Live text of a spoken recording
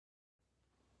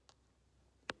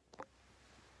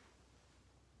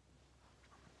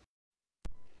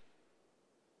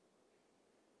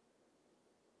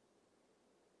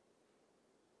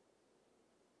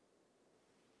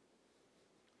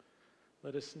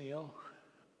Let us kneel.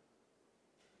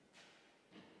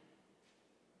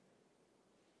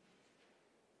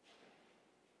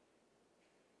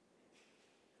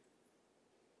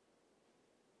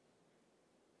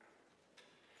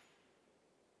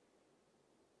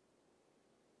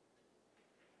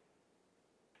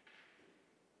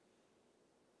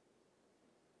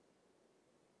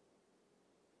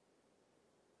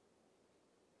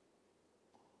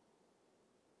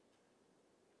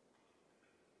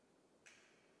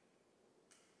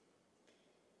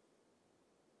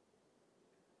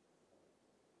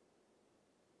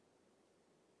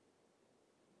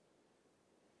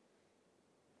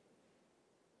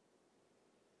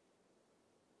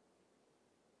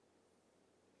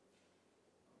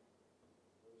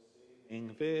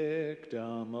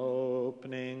 Victim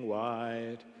opening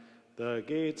wide, the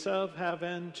gates of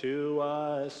heaven to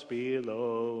us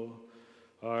below.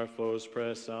 Our foes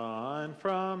press on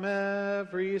from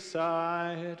every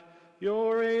side.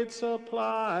 Your aid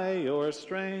supply, your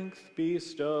strength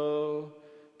bestow.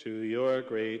 To your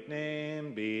great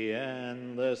name be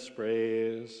endless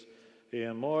praise.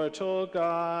 Immortal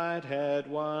Godhead,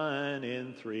 one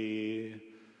in three.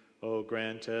 O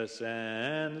grant us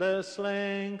endless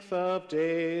length of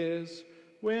days,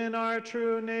 when our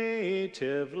true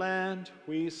native land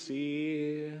we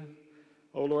see.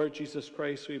 O Lord Jesus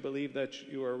Christ, we believe that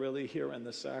you are really here in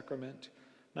the sacrament.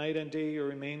 Night and day you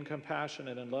remain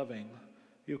compassionate and loving.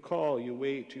 You call, you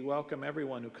wait, you welcome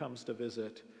everyone who comes to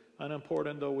visit.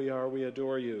 Unimportant though we are, we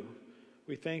adore you.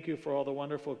 We thank you for all the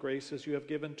wonderful graces you have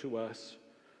given to us.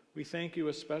 We thank you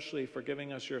especially for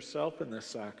giving us yourself in this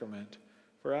sacrament,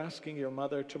 for asking your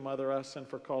mother to mother us, and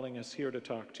for calling us here to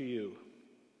talk to you.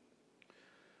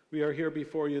 We are here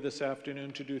before you this afternoon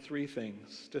to do three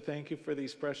things: to thank you for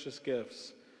these precious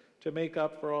gifts, to make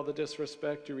up for all the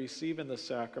disrespect you receive in the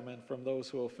sacrament from those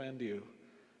who offend you,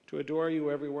 to adore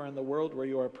you everywhere in the world where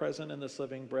you are present in this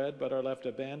living bread but are left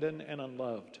abandoned and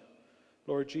unloved.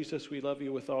 Lord Jesus, we love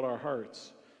you with all our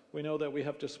hearts. We know that we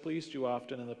have displeased you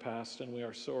often in the past, and we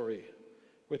are sorry.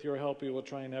 With your help, we will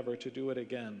try never to do it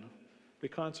again. We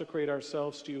consecrate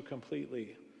ourselves to you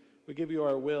completely. We give you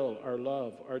our will, our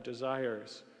love, our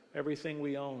desires, everything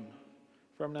we own.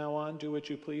 From now on, do what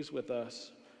you please with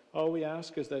us. All we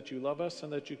ask is that you love us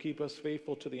and that you keep us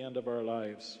faithful to the end of our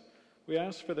lives. We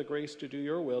ask for the grace to do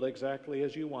your will exactly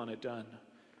as you want it done.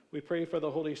 We pray for the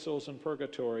holy souls in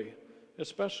purgatory,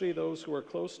 especially those who are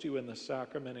close to you in the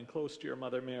sacrament and close to your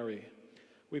Mother Mary.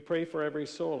 We pray for every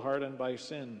soul hardened by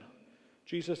sin.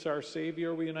 Jesus, our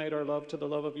Savior, we unite our love to the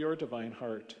love of your divine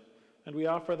heart, and we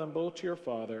offer them both to your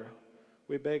Father.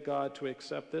 We beg God to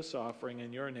accept this offering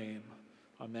in your name.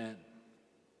 Amen.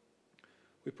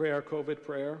 We pray our COVID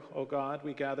prayer. O God,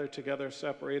 we gather together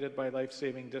separated by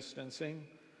life-saving distancing,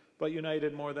 but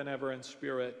united more than ever in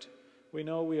spirit. We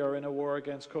know we are in a war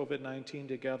against COVID-19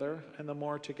 together, and the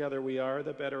more together we are,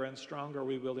 the better and stronger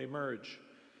we will emerge.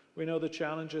 We know the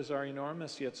challenges are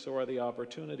enormous, yet so are the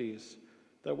opportunities.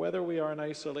 That whether we are in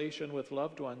isolation with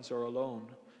loved ones or alone,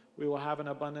 we will have an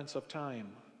abundance of time.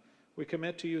 We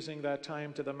commit to using that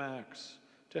time to the max,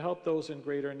 to help those in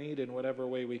greater need in whatever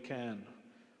way we can.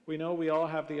 We know we all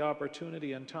have the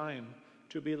opportunity and time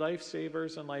to be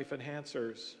lifesavers and life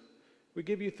enhancers. We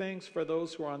give you thanks for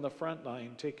those who are on the front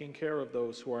line, taking care of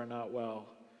those who are not well.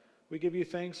 We give you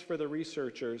thanks for the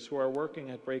researchers who are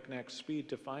working at breakneck speed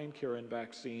to find cure and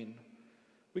vaccine.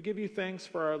 We give you thanks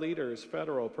for our leaders,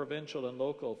 federal, provincial, and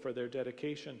local, for their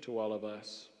dedication to all of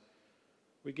us.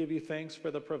 We give you thanks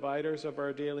for the providers of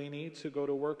our daily needs who go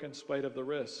to work in spite of the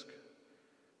risk.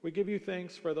 We give you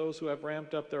thanks for those who have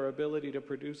ramped up their ability to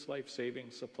produce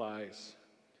life-saving supplies.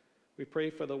 We pray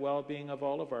for the well-being of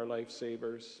all of our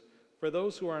lifesavers, for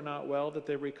those who are not well, that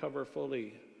they recover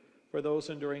fully, for those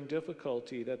enduring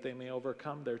difficulty, that they may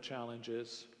overcome their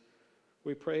challenges.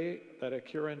 We pray that a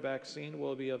cure and vaccine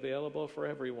will be available for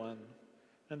everyone,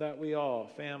 and that we all,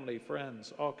 family,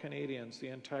 friends, all Canadians, the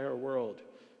entire world,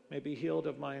 may be healed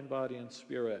of mind, body, and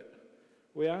spirit.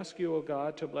 We ask you, O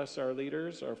God, to bless our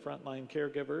leaders, our frontline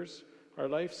caregivers, our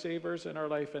lifesavers, and our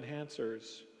life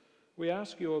enhancers. We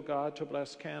ask you, O God, to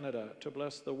bless Canada, to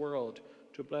bless the world,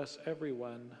 to bless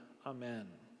everyone. Amen.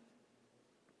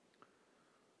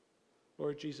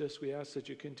 Lord Jesus, we ask that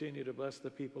you continue to bless the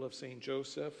people of St.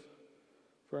 Joseph,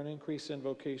 for an increase in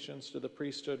vocations to the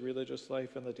priesthood, religious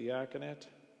life, and the diaconate,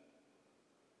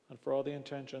 and for all the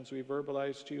intentions we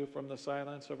verbalize to you from the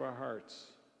silence of our hearts.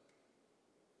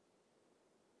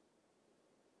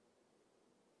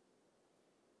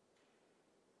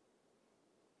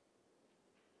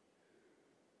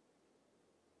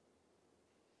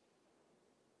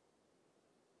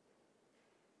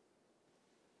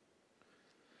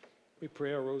 We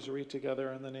pray our rosary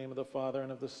together in the name of the Father,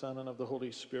 and of the Son, and of the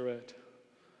Holy Spirit.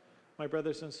 My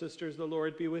brothers and sisters, the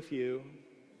Lord be with you.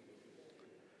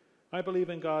 I believe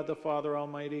in God, the Father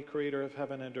Almighty, creator of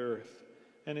heaven and earth,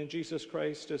 and in Jesus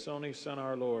Christ, his only Son,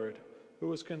 our Lord, who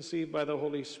was conceived by the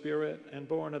Holy Spirit and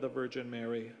born of the Virgin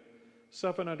Mary,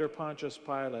 suffered under Pontius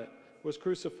Pilate, was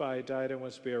crucified, died, and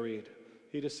was buried.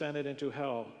 He descended into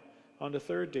hell. On the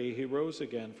third day he rose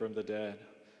again from the dead.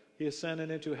 He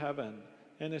ascended into heaven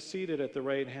and is seated at the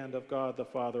right hand of God the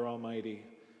Father Almighty.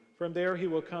 From there he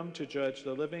will come to judge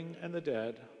the living and the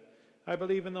dead. I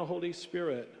believe in the Holy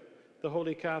Spirit, the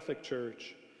Holy Catholic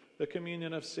Church, the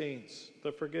communion of saints,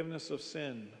 the forgiveness of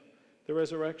sin, the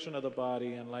resurrection of the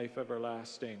body, and life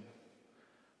everlasting.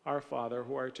 Our Father,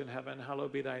 who art in heaven,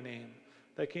 hallowed be thy name.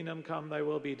 Thy kingdom come, thy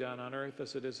will be done on earth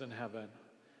as it is in heaven.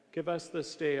 Give us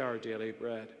this day our daily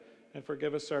bread, and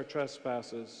forgive us our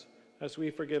trespasses, as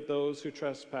we forgive those who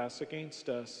trespass against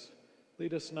us.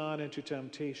 Lead us not into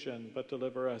temptation, but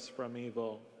deliver us from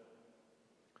evil.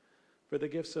 For the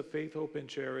gifts of faith, hope, and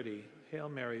charity, Hail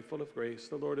Mary, full of grace,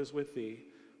 the Lord is with thee.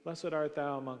 Blessed art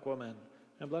thou among women,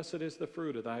 and blessed is the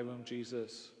fruit of thy womb,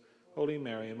 Jesus. Holy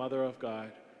Mary, Mother of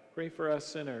God, pray for us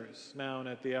sinners, now and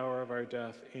at the hour of our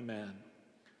death. Amen.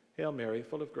 Hail Mary,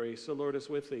 full of grace, the Lord is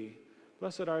with thee.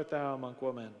 Blessed art thou among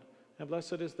women, and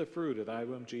blessed is the fruit of thy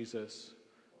womb, Jesus.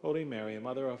 Holy Mary,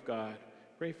 Mother of God,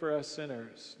 pray for us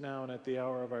sinners, now and at the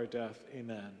hour of our death.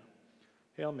 Amen.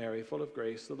 Hail Mary, full of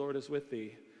grace, the Lord is with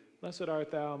thee. Blessed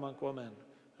art thou among women,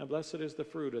 and blessed is the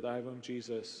fruit of thy womb,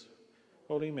 Jesus.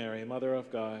 Holy Mary, Mother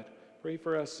of God, pray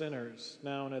for us sinners,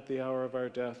 now and at the hour of our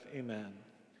death. Amen.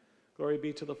 Glory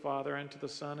be to the Father, and to the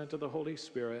Son, and to the Holy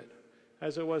Spirit,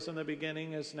 as it was in the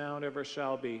beginning, is now, and ever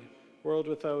shall be, world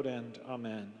without end.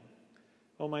 Amen.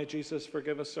 O my Jesus,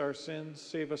 forgive us our sins,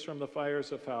 save us from the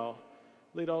fires of hell.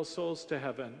 Lead all souls to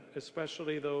heaven,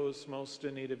 especially those most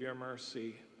in need of your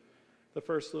mercy. The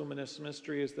first luminous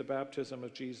mystery is the baptism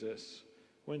of Jesus.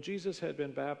 When Jesus had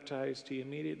been baptized, he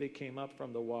immediately came up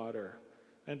from the water,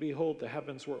 and behold, the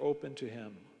heavens were opened to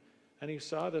him, and he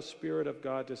saw the Spirit of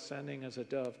God descending as a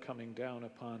dove coming down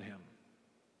upon him.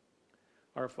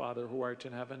 Our Father, who art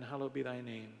in heaven, hallowed be thy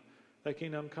name. Thy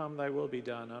kingdom come, thy will be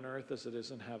done, on earth as it is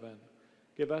in heaven.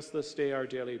 Give us this day our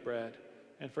daily bread,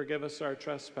 and forgive us our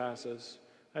trespasses,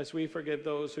 as we forgive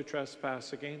those who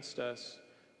trespass against us.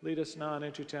 Lead us not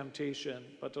into temptation,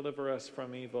 but deliver us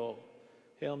from evil.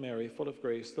 Hail Mary, full of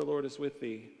grace, the Lord is with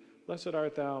thee. Blessed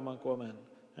art thou among women,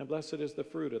 and blessed is the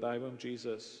fruit of thy womb,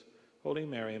 Jesus. Holy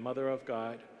Mary, Mother of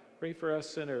God, pray for us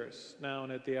sinners, now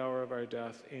and at the hour of our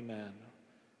death. Amen.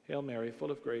 Hail Mary,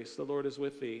 full of grace, the Lord is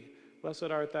with thee.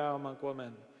 Blessed art thou among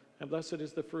women, and blessed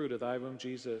is the fruit of thy womb,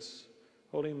 Jesus.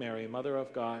 Holy Mary, Mother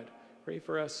of God, pray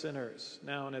for us sinners,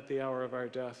 now and at the hour of our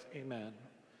death. Amen.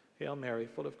 Hail Mary,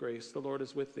 full of grace, the Lord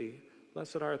is with thee.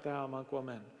 Blessed art thou among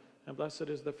women, and blessed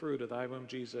is the fruit of thy womb,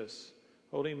 Jesus.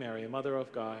 Holy Mary, Mother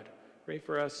of God, pray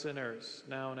for us sinners,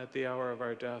 now and at the hour of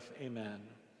our death. Amen.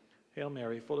 Hail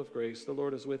Mary, full of grace, the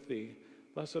Lord is with thee.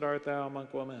 Blessed art thou among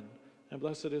women, and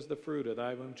blessed is the fruit of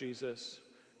thy womb, Jesus.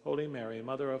 Holy Mary,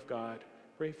 Mother of God,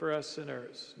 pray for us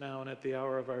sinners, now and at the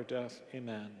hour of our death.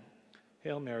 Amen.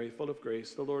 Hail Mary, full of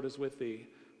grace, the Lord is with thee.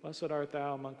 Blessed art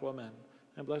thou among women,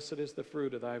 and blessed is the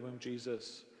fruit of thy womb,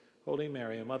 Jesus. Holy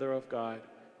Mary, Mother of God,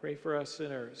 pray for us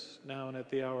sinners, now and at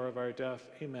the hour of our death.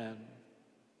 Amen.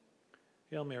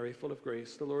 Hail Mary, full of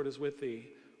grace, the Lord is with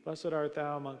thee. Blessed art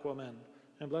thou among women,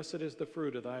 and blessed is the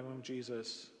fruit of thy womb,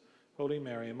 Jesus. Holy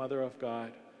Mary, Mother of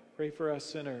God, pray for us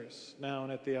sinners, now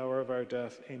and at the hour of our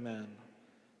death. Amen.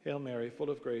 Hail Mary, full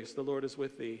of grace, the Lord is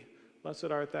with thee. Blessed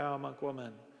art thou among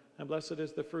women, and blessed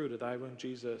is the fruit of thy womb,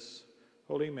 Jesus.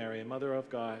 Holy Mary, Mother of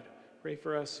God, pray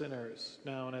for us sinners,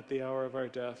 now and at the hour of our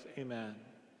death. Amen.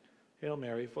 Hail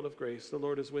Mary, full of grace, the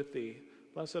Lord is with thee.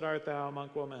 Blessed art thou among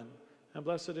women, and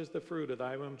blessed is the fruit of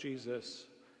thy womb, Jesus.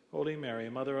 Holy Mary,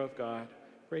 Mother of God,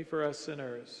 pray for us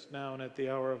sinners, now and at the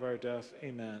hour of our death.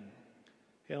 Amen.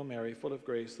 Hail Mary, full of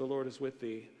grace, the Lord is with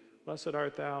thee. Blessed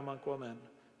art thou among women,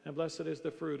 and blessed is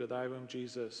the fruit of thy womb,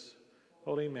 Jesus.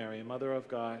 Holy Mary, Mother of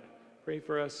God, pray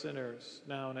for us sinners,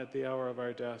 now and at the hour of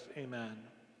our death. Amen.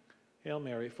 Hail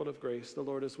Mary, full of grace, the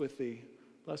Lord is with thee.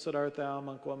 Blessed art thou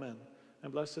among women,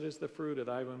 and blessed is the fruit of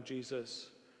thy womb, Jesus.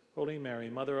 Holy Mary,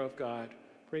 Mother of God,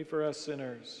 pray for us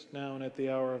sinners, now and at the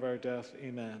hour of our death.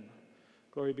 Amen.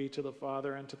 Glory be to the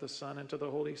Father, and to the Son, and to the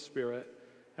Holy Spirit,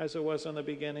 as it was in the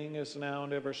beginning, is now,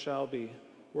 and ever shall be,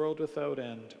 world without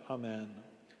end. Amen.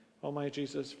 O my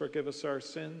Jesus, forgive us our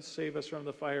sins, save us from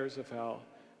the fires of hell.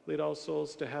 Lead all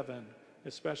souls to heaven,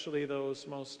 especially those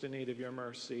most in need of your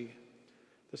mercy.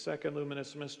 The second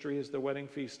luminous mystery is the wedding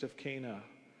feast of Cana.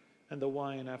 and the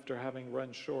wine after having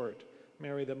run short.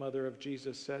 Mary, the mother of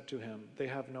Jesus, said to him, "They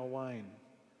have no wine."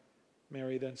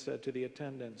 Mary then said to the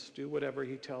attendants, "Do whatever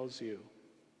he tells you."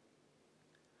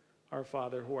 Our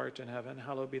Father, who art in heaven,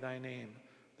 hallowed be thy name.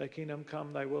 Thy kingdom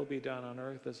come, thy will be done on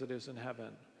earth as it is in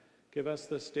heaven. Give us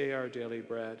this day our daily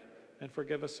bread, and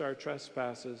forgive us our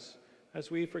trespasses,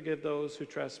 as we forgive those who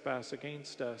trespass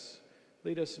against us.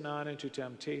 Lead us not into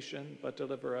temptation, but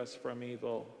deliver us from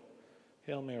evil.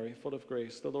 Hail Mary, full of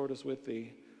grace, the Lord is with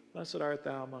thee. Blessed art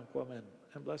thou among women,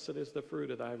 and blessed is the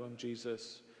fruit of thy womb,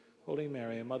 Jesus. Holy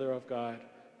Mary, Mother of God,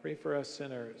 pray for us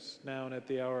sinners, now and at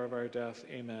the hour of our death.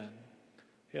 Amen.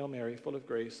 Hail Mary, full of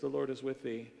grace, the Lord is with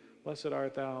thee. Blessed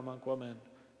art thou among women,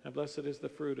 and blessed is the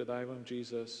fruit of thy womb,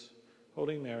 Jesus.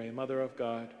 Holy Mary, Mother of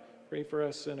God, pray for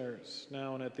us sinners,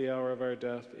 now and at the hour of our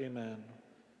death. Amen.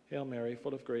 Hail Mary,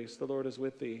 full of grace, the Lord is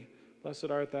with thee. Blessed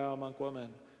art thou among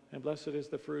women, and blessed is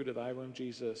the fruit of thy womb,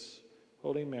 Jesus.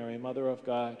 Holy Mary, Mother of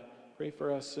God, pray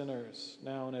for us sinners,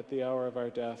 now and at the hour of our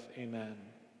death. Amen.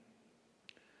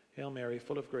 Hail Mary,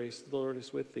 full of grace, the Lord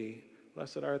is with thee.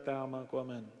 Blessed art thou among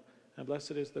women, and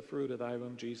blessed is the fruit of thy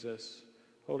womb, Jesus.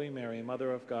 Holy Mary,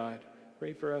 Mother of God,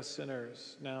 pray for us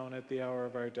sinners, now and at the hour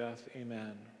of our death.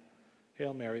 Amen.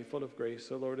 Hail Mary, full of grace,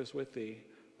 the Lord is with thee.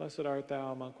 Blessed art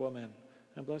thou among women,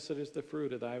 and blessed is the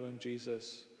fruit of thy womb,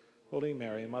 Jesus. Holy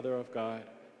Mary, Mother of God,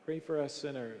 pray for us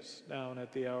sinners, now and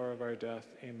at the hour of our death.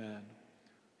 Amen.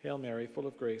 Hail Mary, full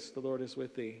of grace, the Lord is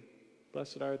with thee.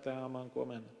 Blessed art thou among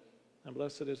women, and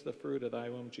blessed is the fruit of thy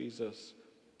womb, Jesus.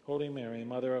 Holy Mary,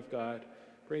 Mother of God,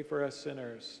 pray for us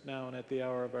sinners, now and at the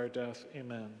hour of our death.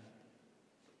 Amen.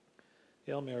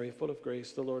 Hail Mary, full of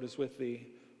grace, the Lord is with thee.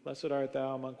 Blessed art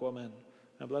thou among women,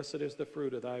 and blessed is the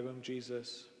fruit of thy womb,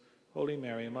 Jesus. Holy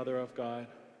Mary, Mother of God,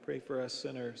 pray for us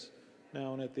sinners,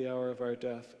 now and at the hour of our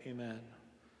death. Amen.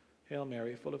 Hail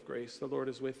Mary, full of grace, the Lord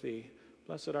is with thee.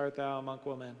 Blessed art thou among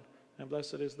women, and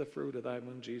blessed is the fruit of thy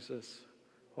womb, Jesus.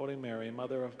 Holy Mary,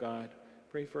 Mother of God,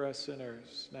 pray for us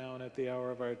sinners, now and at the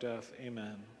hour of our death.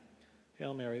 Amen.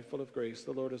 Hail Mary, full of grace,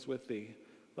 the Lord is with thee.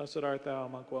 Blessed art thou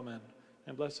among women,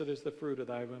 and blessed is the fruit of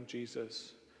thy womb,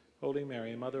 Jesus. Holy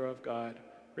Mary, Mother of God,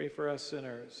 pray for us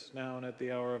sinners, now and at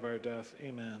the hour of our death.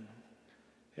 Amen.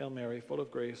 Hail Mary, full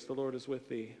of grace, the Lord is with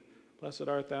thee. Blessed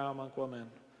art thou among women,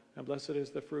 and blessed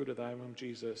is the fruit of thy womb,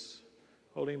 Jesus.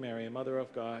 Holy Mary, Mother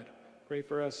of God, pray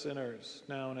for us sinners,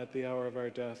 now and at the hour of our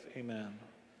death. Amen.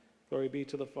 Glory be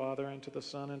to the Father, and to the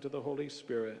Son, and to the Holy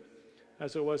Spirit,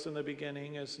 as it was in the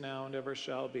beginning, is now, and ever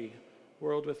shall be,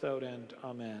 world without end.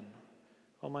 Amen.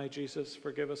 O my Jesus,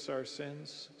 forgive us our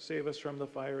sins, save us from the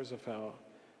fires of hell.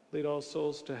 Lead all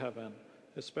souls to heaven,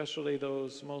 especially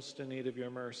those most in need of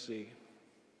your mercy.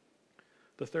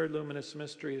 The third luminous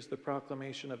mystery is the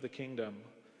proclamation of the kingdom.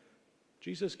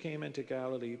 Jesus came into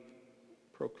Galilee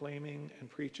proclaiming and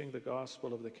preaching the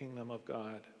gospel of the kingdom of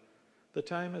God. The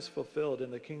time is fulfilled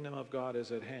and the kingdom of God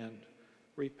is at hand.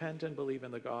 Repent and believe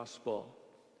in the gospel.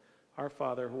 Our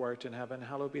Father, who art in heaven,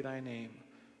 hallowed be thy name.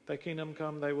 Thy kingdom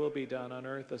come, thy will be done on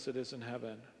earth as it is in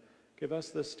heaven. Give us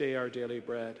this day our daily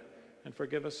bread, and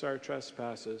forgive us our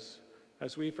trespasses,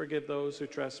 as we forgive those who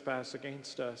trespass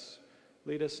against us.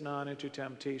 Lead us not into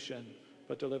temptation,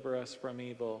 but deliver us from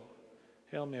evil.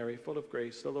 Hail Mary, full of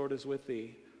grace, the Lord is with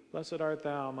thee. Blessed art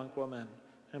thou among women,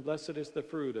 and blessed is the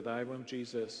fruit of thy womb,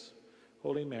 Jesus.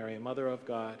 Holy Mary, Mother of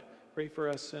God, pray for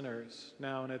us sinners,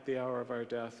 now and at the hour of our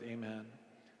death. Amen.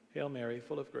 Hail Mary,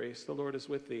 full of grace, the Lord is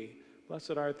with thee.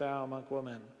 Blessed art thou among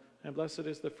women, and blessed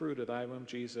is the fruit of thy womb,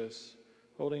 Jesus.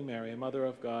 Holy Mary, Mother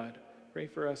of God, pray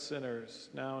for us sinners,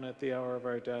 now and at the hour of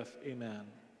our death. Amen.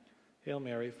 Hail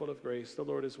Mary, full of grace, the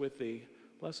Lord is with thee.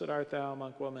 Blessed art thou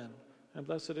among women, and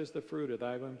blessed is the fruit of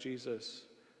thy womb, Jesus.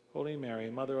 Holy Mary,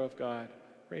 Mother of God,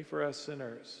 pray for us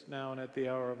sinners, now and at the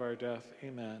hour of our death.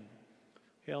 Amen.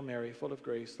 Hail Mary, full of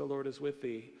grace, the Lord is with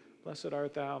thee. Blessed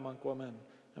art thou among women,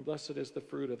 and blessed is the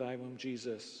fruit of thy womb,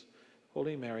 Jesus.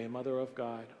 Holy Mary, Mother of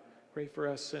God, pray for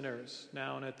us sinners,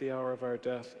 now and at the hour of our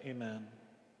death. Amen.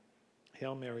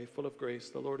 Hail Mary, full of grace,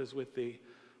 the Lord is with thee.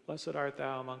 Blessed art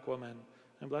thou among women,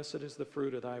 and blessed is the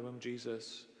fruit of thy womb,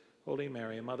 Jesus. Holy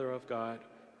Mary, Mother of God,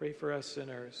 pray for us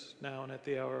sinners, now and at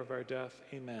the hour of our death.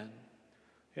 Amen.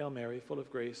 Hail Mary, full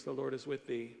of grace, the Lord is with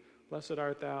thee. Blessed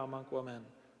art thou among women,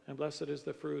 and blessed is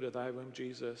the fruit of thy womb,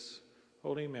 Jesus.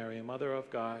 Holy Mary, Mother of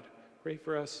God, pray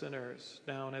for us sinners,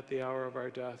 now and at the hour of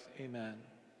our death. Amen.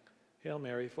 Hail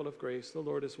Mary, full of grace, the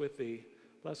Lord is with thee.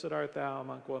 Blessed art thou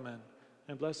among women,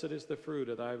 and blessed is the fruit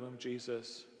of thy womb,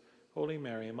 Jesus. Holy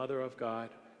Mary, Mother of God,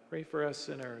 pray for us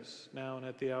sinners, now and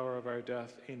at the hour of our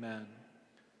death. Amen.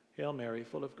 Hail Mary,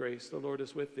 full of grace, the Lord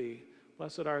is with thee.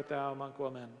 Blessed art thou among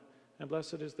women, and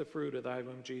blessed is the fruit of thy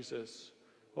womb, Jesus.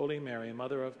 Holy Mary,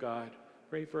 Mother of God,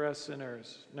 pray for us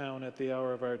sinners, now and at the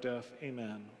hour of our death.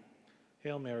 Amen.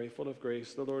 Hail Mary, full of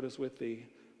grace, the Lord is with thee.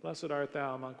 Blessed art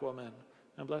thou among women,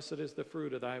 and blessed is the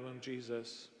fruit of thy womb,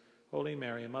 Jesus. Holy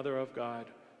Mary, Mother of God,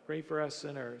 pray for us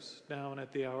sinners, now and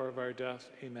at the hour of our death.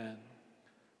 Amen.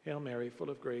 Hail Mary, full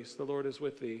of grace, the Lord is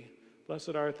with thee.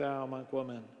 Blessed art thou among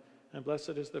women, and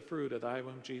blessed is the fruit of thy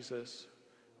womb, Jesus.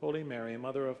 Holy Mary,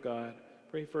 Mother of God,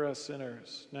 pray for us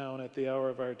sinners, now and at the hour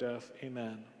of our death.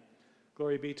 Amen.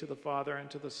 Glory be to the Father, and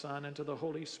to the Son, and to the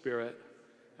Holy Spirit,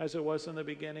 as it was in the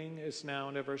beginning, is now,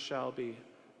 and ever shall be,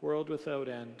 world without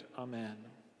end. Amen.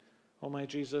 O my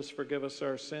Jesus, forgive us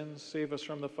our sins, save us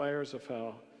from the fires of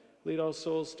hell. Lead all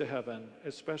souls to heaven,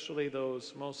 especially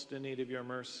those most in need of your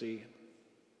mercy.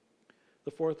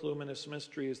 The fourth luminous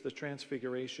mystery is the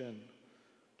Transfiguration.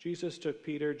 Jesus took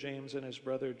Peter, James, and his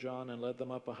brother John and led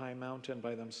them up a high mountain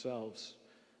by themselves,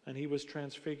 and he was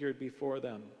transfigured before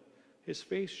them. His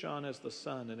face shone as the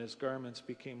sun, and his garments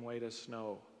became white as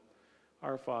snow.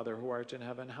 Our Father, who art in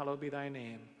heaven, hallowed be thy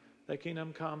name. Thy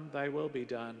kingdom come, thy will be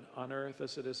done, on earth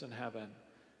as it is in heaven.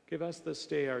 Give us this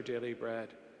day our daily bread,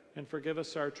 and forgive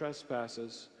us our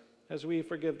trespasses, as we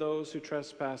forgive those who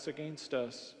trespass against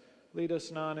us. Lead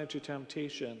us not into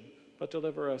temptation, but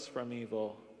deliver us from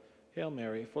evil. Hail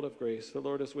Mary, full of grace, the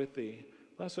Lord is with thee.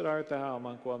 Blessed art thou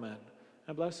among women,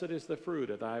 and blessed is the fruit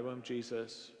of thy womb,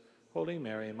 Jesus. Holy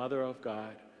Mary, Mother of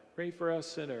God, pray for us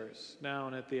sinners, now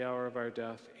and at the hour of our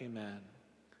death. Amen.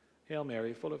 Hail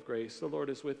Mary, full of grace, the Lord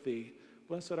is with thee.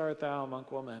 Blessed art thou among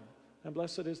women, and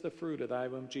blessed is the fruit of thy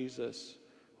womb, Jesus.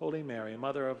 Holy Mary,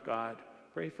 Mother of God,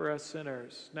 pray for us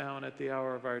sinners, now and at the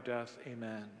hour of our death.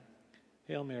 Amen.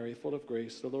 Hail Mary, full of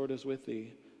grace, the Lord is with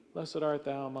thee. Blessed art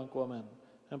thou among women,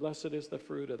 and blessed is the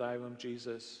fruit of thy womb,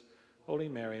 Jesus. Holy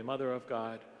Mary, Mother of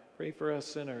God, pray for us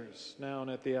sinners, now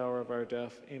and at the hour of our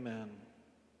death. Amen.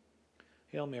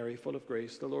 Hail Mary, full of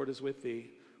grace, the Lord is with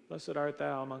thee. Blessed art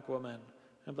thou among women,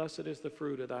 and blessed is the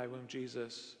fruit of thy womb,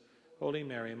 Jesus. Holy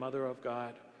Mary, Mother of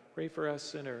God, pray for us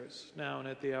sinners, now and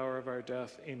at the hour of our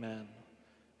death. Amen.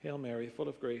 Hail Mary, full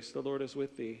of grace, the Lord is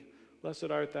with thee.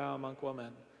 Blessed art thou among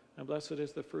women, and blessed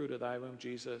is the fruit of thy womb,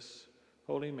 Jesus.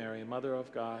 Holy Mary, Mother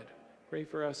of God, pray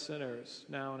for us sinners,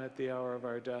 now and at the hour of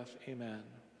our death. Amen.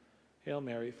 Hail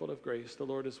Mary, full of grace, the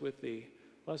Lord is with thee.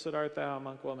 Blessed art thou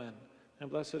among women, and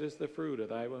blessed is the fruit of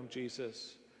thy womb,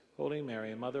 Jesus. Holy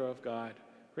Mary, Mother of God,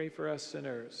 pray for us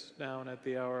sinners, now and at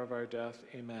the hour of our death.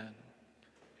 Amen.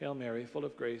 Hail Mary, full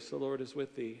of grace, the Lord is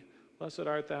with thee. Blessed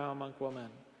art thou among women,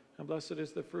 and blessed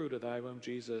is the fruit of thy womb,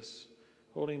 Jesus.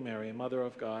 Holy Mary, Mother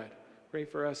of God, pray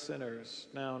for us sinners,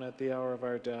 now and at the hour of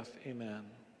our death. Amen.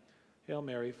 Hail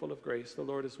Mary, full of grace, the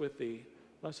Lord is with thee.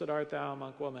 Blessed art thou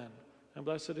among women, and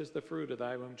blessed is the fruit of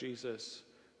thy womb, Jesus.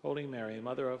 Holy Mary,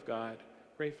 Mother of God,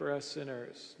 pray for us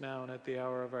sinners, now and at the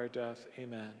hour of our death.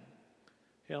 Amen.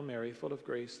 Hail Mary, full of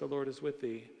grace, the Lord is with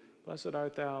thee. Blessed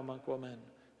art thou among women,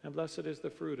 and blessed is the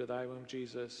fruit of thy womb,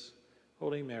 Jesus.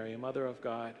 Holy Mary, Mother of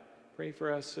God, pray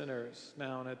for us sinners,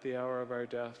 now and at the hour of our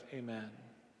death. Amen.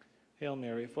 Hail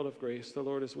Mary, full of grace, the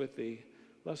Lord is with thee.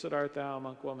 Blessed art thou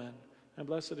among women, and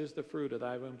blessed is the fruit of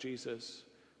thy womb, Jesus.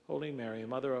 Holy Mary,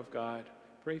 Mother of God,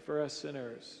 pray for us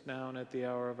sinners, now and at the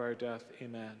hour of our death.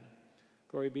 Amen.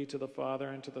 Glory be to the Father,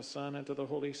 and to the Son, and to the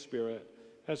Holy Spirit,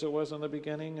 as it was in the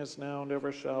beginning, is now, and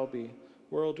ever shall be,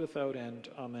 world without end.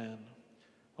 Amen.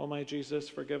 O my Jesus,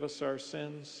 forgive us our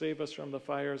sins, save us from the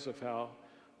fires of hell.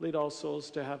 Lead all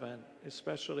souls to heaven,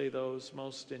 especially those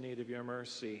most in need of your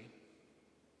mercy.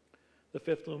 The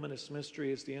fifth luminous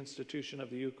mystery is the institution of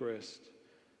the Eucharist.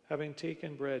 Having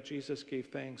taken bread, Jesus gave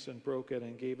thanks and broke it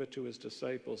and gave it to his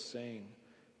disciples, saying,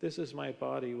 "This is my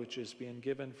body, which is being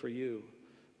given for you.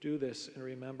 Do this in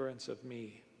remembrance of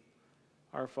me."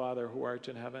 Our Father, who art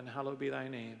in heaven, hallowed be thy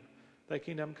name. Thy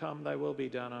kingdom come, thy will be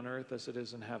done on earth as it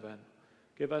is in heaven.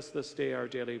 Give us this day our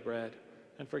daily bread,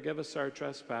 and forgive us our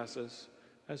trespasses,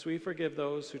 as we forgive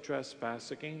those who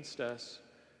trespass against us.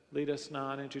 Lead us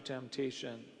not into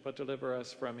temptation, but deliver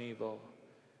us from evil.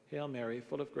 Hail Mary,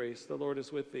 full of grace, the Lord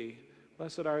is with thee.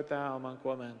 Blessed art thou among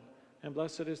women, and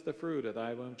blessed is the fruit of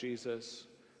thy womb, Jesus.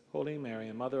 Holy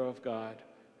Mary, Mother of God,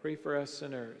 pray for us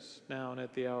sinners, now and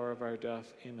at the hour of our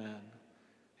death. Amen.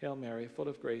 Hail Mary, full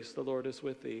of grace, the Lord is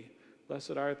with thee.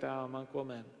 Blessed art thou among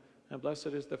women, and blessed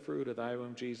is the fruit of thy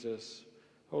womb, Jesus.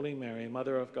 Holy Mary,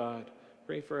 Mother of God,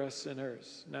 pray for us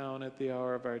sinners, now and at the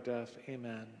hour of our death.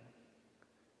 Amen.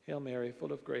 Hail Mary,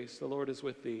 full of grace, the Lord is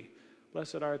with thee.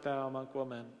 Blessed art thou among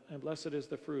women, and blessed is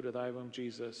the fruit of thy womb,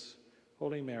 Jesus.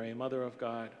 Holy Mary, Mother of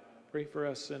God, pray for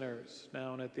us sinners,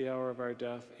 now and at the hour of our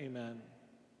death. Amen.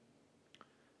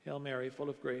 Hail Mary, full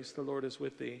of grace, the Lord is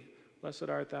with thee. Blessed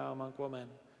art thou among women,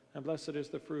 and blessed is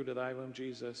the fruit of thy womb,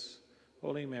 Jesus.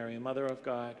 Holy Mary, Mother of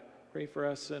God, pray for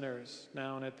us sinners,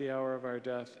 now and at the hour of our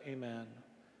death. Amen.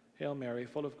 Hail Mary,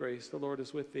 full of grace, the Lord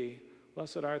is with thee.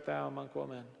 Blessed art thou among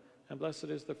women, and blessed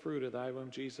is the fruit of thy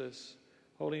womb, Jesus.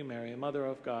 Holy Mary, Mother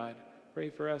of God, pray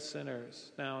for us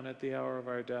sinners, now and at the hour of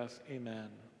our death. Amen.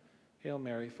 Hail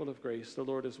Mary, full of grace, the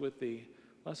Lord is with thee.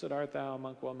 Blessed art thou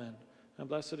among women, and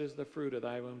blessed is the fruit of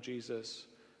thy womb, Jesus.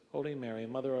 Holy Mary,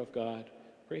 Mother of God,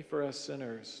 pray for us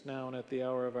sinners, now and at the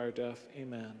hour of our death.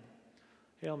 Amen.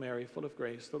 Hail Mary, full of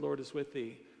grace, the Lord is with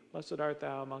thee. Blessed art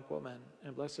thou among women,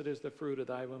 and blessed is the fruit of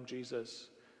thy womb, Jesus.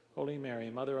 Holy Mary,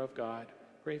 Mother of God,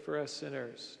 pray for us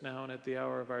sinners, now and at the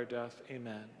hour of our death.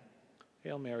 Amen.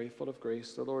 Hail Mary, full of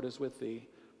grace, the Lord is with thee.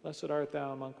 Blessed art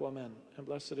thou among women, and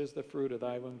blessed is the fruit of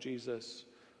thy womb, Jesus.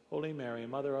 Holy Mary,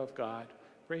 Mother of God,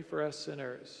 pray for us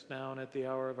sinners, now and at the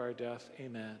hour of our death.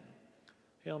 Amen.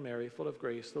 Hail Mary, full of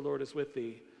grace, the Lord is with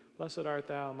thee. Blessed art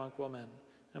thou among women,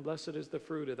 and blessed is the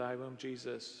fruit of thy womb,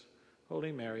 Jesus.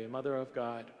 Holy Mary, Mother of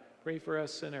God, pray for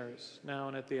us sinners, now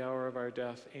and at the hour of our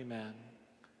death. Amen.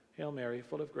 Hail Mary,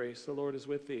 full of grace, the Lord is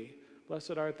with thee.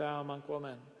 Blessed art thou among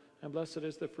women, and blessed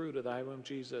is the fruit of thy womb,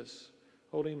 Jesus.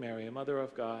 Holy Mary, Mother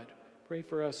of God, pray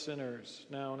for us sinners,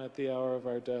 now and at the hour of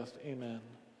our death. Amen.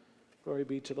 Glory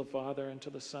be to the Father, and to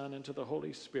the Son, and to the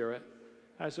Holy Spirit,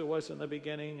 as it was in the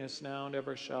beginning, is now, and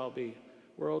ever shall be,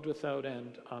 world without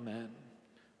end. Amen.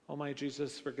 O my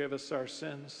Jesus, forgive us our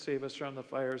sins, save us from the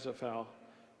fires of hell.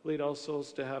 Lead all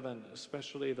souls to heaven,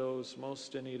 especially those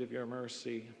most in need of your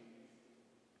mercy.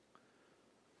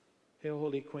 Hail,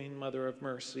 Holy Queen, Mother of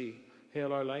Mercy.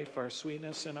 Hail our life, our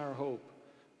sweetness, and our hope.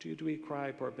 To you do we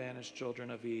cry, poor banished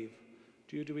children of Eve.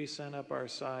 To you do we send up our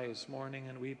sighs, mourning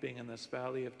and weeping in this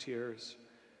valley of tears.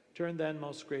 Turn then,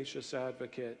 most gracious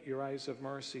Advocate, your eyes of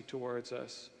mercy towards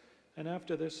us, and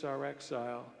after this our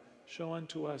exile, show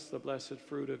unto us the blessed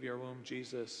fruit of your womb,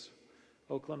 Jesus.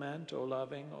 O clement, O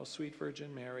loving, O sweet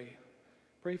Virgin Mary,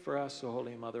 pray for us, O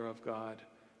Holy Mother of God,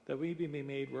 that we be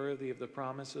made worthy of the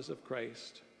promises of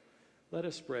Christ. Let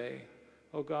us pray.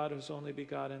 O God, whose only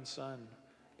begotten Son,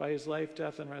 by his life,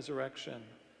 death, and resurrection,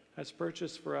 has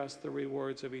purchased for us the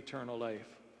rewards of eternal life,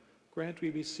 grant, we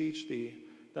beseech thee,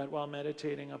 that while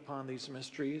meditating upon these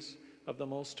mysteries of the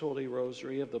most holy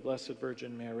rosary of the Blessed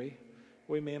Virgin Mary,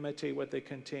 we may imitate what they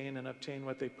contain and obtain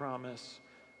what they promise,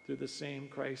 through the same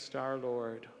Christ our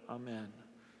Lord. Amen.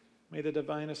 May the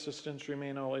divine assistance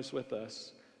remain always with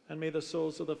us, and may the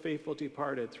souls of the faithful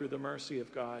departed, through the mercy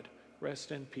of God,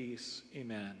 rest in peace.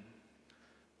 Amen.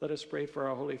 Let us pray for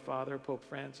our Holy Father, Pope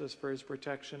Francis, for his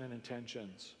protection and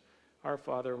intentions. Our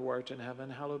Father, who art in heaven,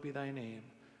 hallowed be thy name.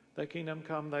 Thy kingdom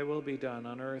come, thy will be done,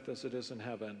 on earth as it is in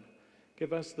heaven.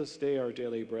 Give us this day our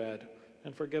daily bread,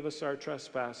 and forgive us our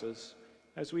trespasses,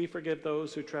 as we forgive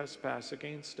those who trespass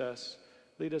against us.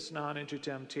 Lead us not into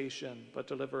temptation, but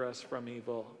deliver us from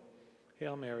evil.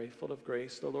 Hail Mary, full of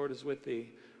grace, the Lord is with thee.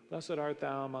 Blessed art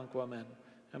thou among women,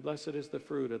 and blessed is the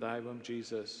fruit of thy womb,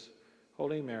 Jesus.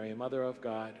 Holy Mary, Mother of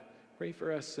God, pray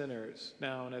for us sinners,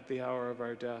 now and at the hour of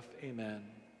our death. Amen.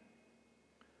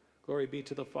 Glory be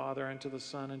to the Father, and to the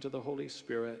Son, and to the Holy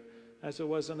Spirit, as it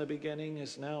was in the beginning,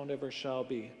 is now, and ever shall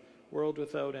be, world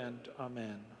without end.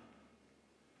 Amen.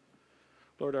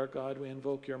 Lord our God, we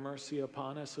invoke your mercy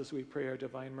upon us as we pray our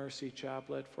Divine Mercy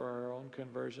Chaplet for our own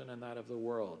conversion and that of the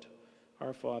world.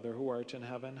 Our Father, who art in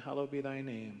heaven, hallowed be thy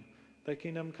name. Thy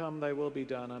kingdom come, thy will be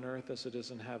done, on earth as it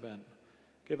is in heaven.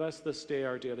 Give us this day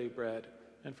our daily bread,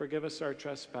 and forgive us our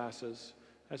trespasses,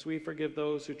 as we forgive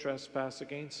those who trespass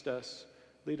against us.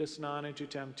 Lead us not into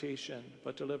temptation,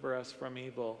 but deliver us from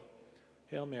evil.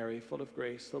 Hail Mary, full of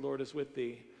grace, the Lord is with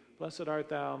thee. Blessed art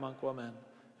thou among women,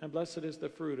 and blessed is the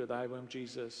fruit of thy womb,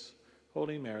 Jesus.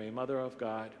 Holy Mary, Mother of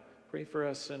God, pray for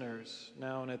us sinners,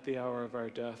 now and at the hour of our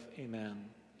death. Amen.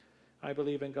 I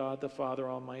believe in God, the Father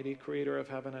Almighty, creator of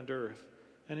heaven and earth,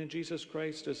 and in Jesus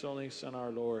Christ, his only Son,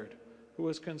 our Lord, who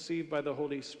was conceived by the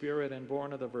Holy Spirit and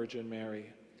born of the Virgin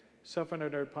Mary, suffered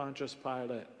under Pontius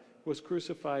Pilate, was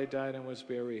crucified, died, and was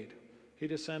buried. He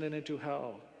descended into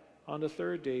hell. On the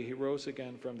third day he rose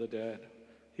again from the dead.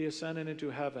 He ascended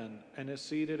into heaven and is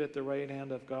seated at the right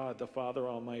hand of God, the Father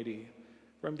Almighty.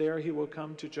 From there he will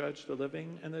come to judge the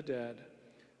living and the dead.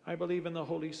 I believe in the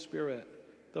Holy Spirit,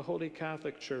 the Holy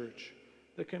Catholic Church,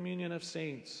 the communion of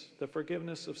saints, the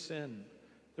forgiveness of sin,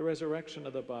 the resurrection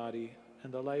of the body,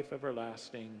 and the life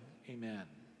everlasting. Amen.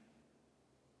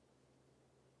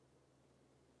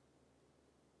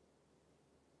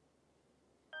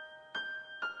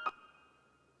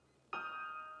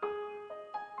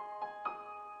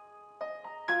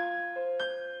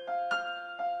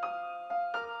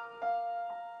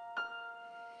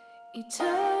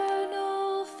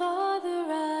 Eternal Father,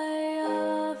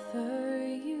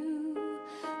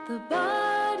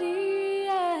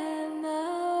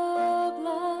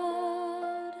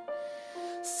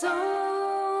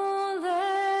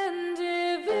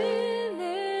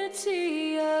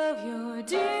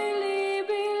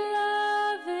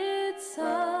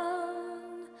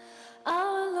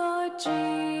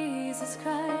 Jesus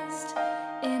Christ,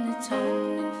 in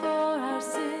atonement for our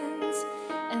sins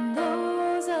and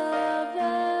those of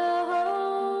the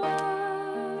whole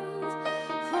world.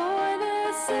 For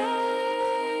the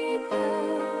sake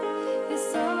of his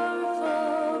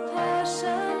sorrowful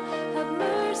passion, have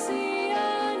mercy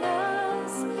on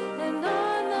us and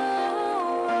on the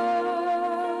whole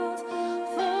world.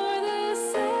 For the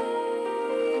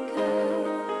sake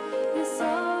of his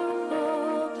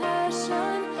sorrowful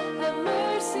passion, have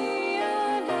mercy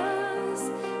on us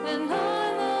and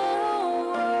on the whole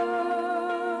world.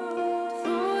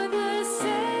 For the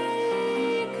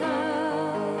sake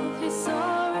of his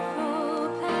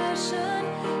sorrowful passion,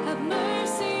 have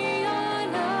mercy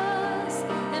on us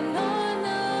and on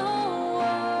the whole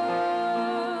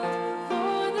world.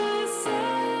 For the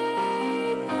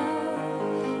sake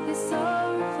of his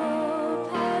sorrowful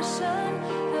passion,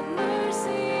 have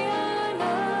mercy on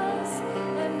us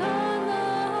and on the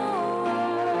whole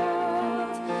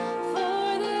world. For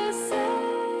the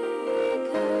sake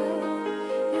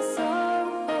of his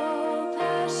sorrowful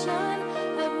passion,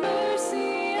 have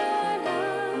mercy on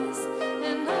us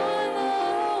and on the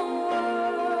whole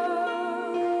world.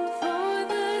 For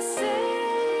the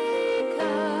sake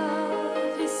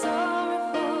of his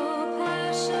sorrowful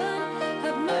passion,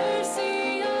 have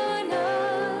mercy on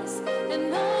us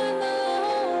and on the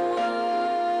whole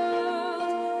world.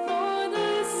 For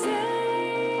the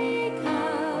sake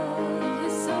of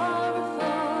his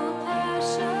sorrowful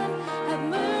passion, have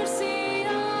mercy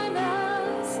on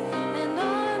us and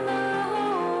on the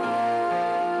whole world.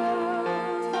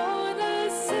 For the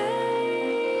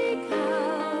sake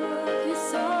of his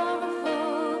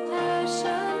sorrowful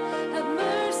passion, have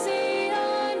mercy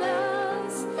on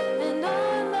us and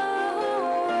on the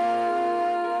whole world.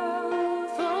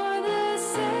 For the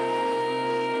sake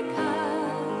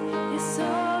of his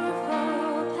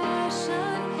sorrowful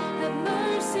passion, have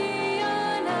mercy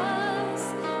on us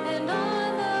and on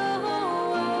the whole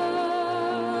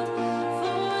world.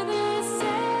 For the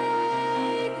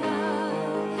sake of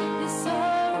his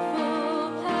sorrowful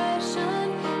passion,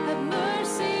 have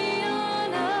mercy on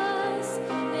us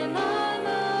and on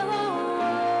the whole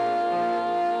world.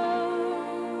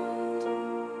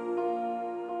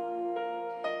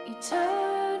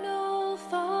 Eternal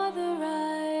Father, I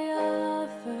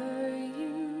offer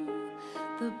you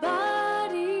the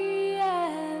body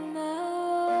and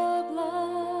the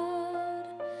blood,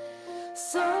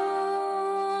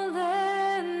 soul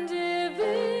and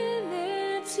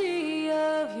divinity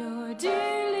of your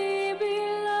dearly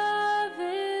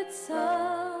beloved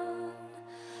Son,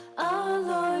 our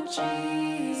Lord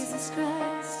Jesus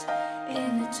Christ,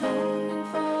 in atonement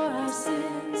for our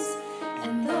sins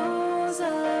and those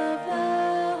of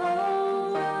the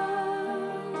whole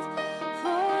world.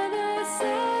 For the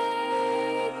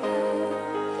sake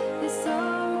of his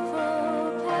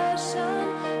sorrowful passion,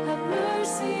 have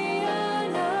mercy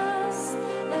on us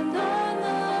and on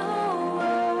the whole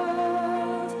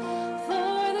world.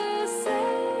 For the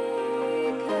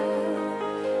sake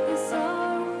of his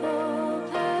sorrowful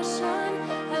passion,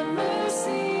 have mercy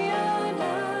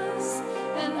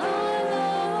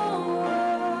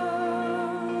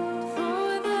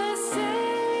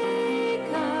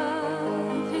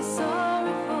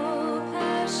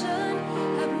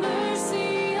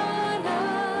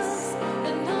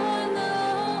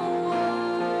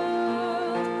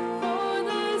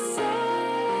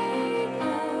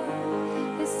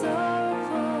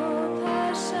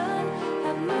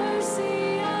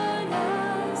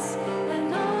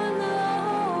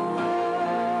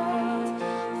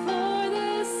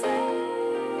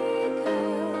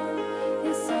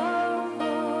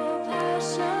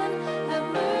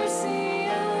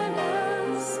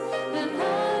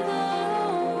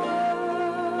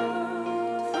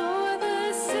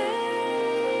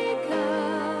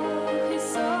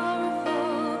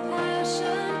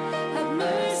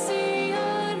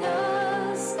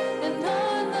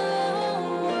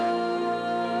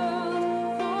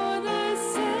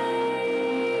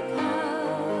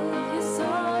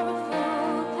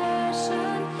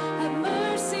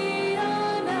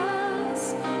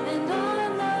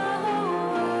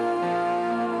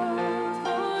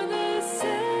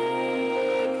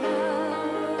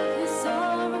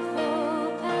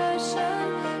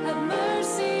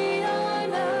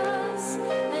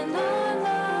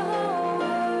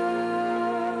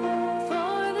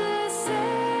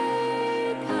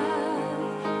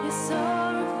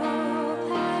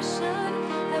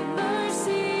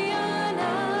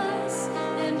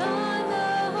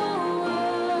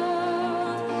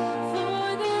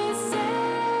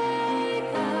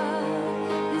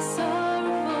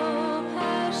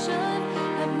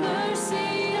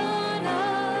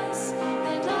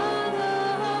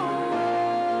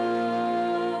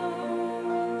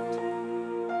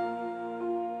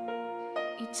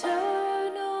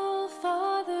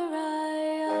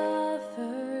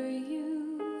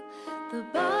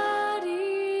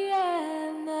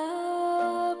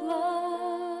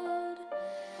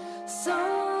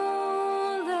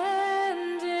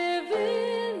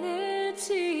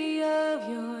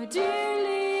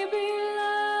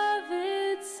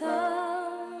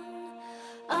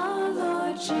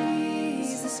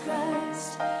Jesus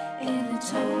Christ, in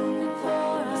atonement for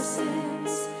our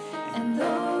sins and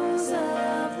those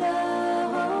of the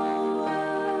whole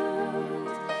world,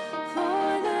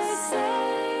 for the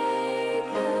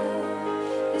sake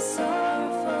of His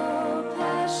sorrowful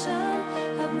passion,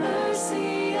 have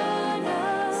mercy on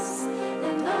us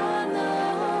and on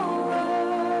the whole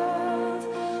world,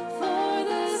 for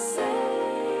the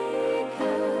sake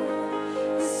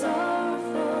of His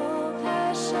sorrowful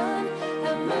passion,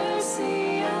 have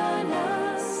mercy on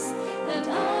us and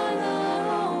on the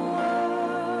whole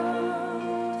world,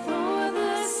 for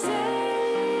the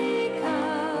sake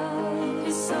of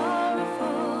His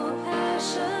sorrowful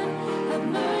passion, have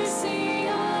mercy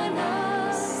on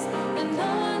us and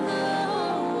on the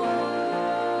whole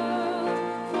world,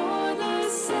 for the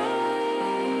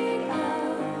sake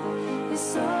of His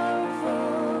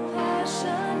sorrowful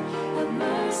passion, have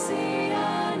mercy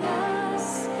on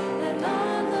us and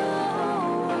on the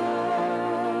whole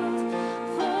world,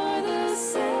 for the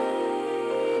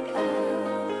sake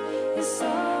of His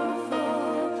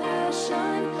sorrowful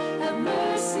passion, have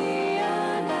mercy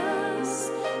on us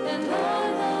and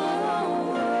on the whole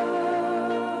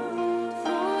world,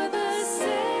 for the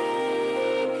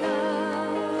sake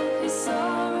of His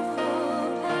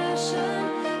sorrowful passion,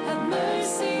 have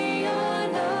mercy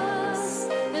on us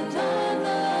and on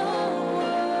the whole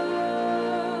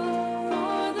world,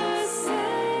 for the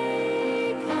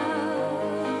sake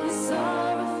of His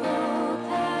sorrowful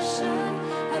passion,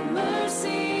 have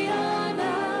mercy on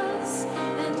us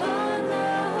and on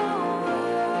the whole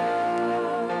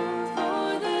world, for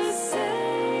the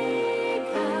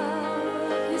sake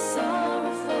of His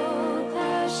sorrowful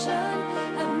passion,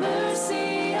 have mercy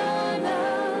on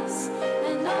us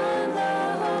and on the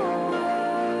whole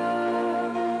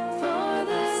world, for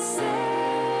the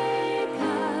sake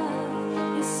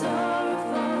of His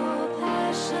sorrowful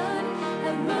passion,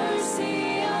 have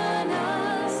mercy on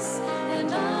us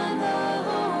and on the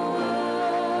whole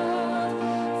world,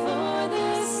 for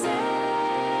the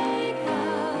sake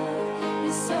of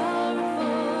His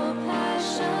sorrowful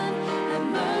passion, have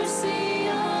mercy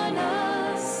on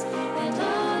us and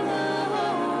on the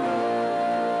whole world.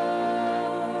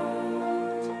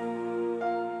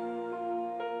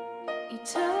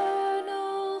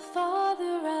 Eternal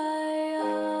Father, I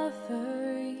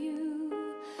offer you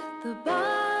the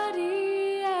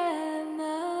body and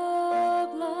the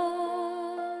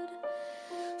blood,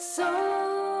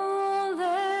 soul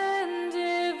and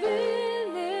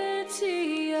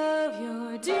divinity of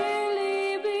your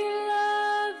dearly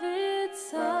beloved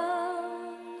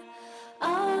Son,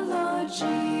 our Lord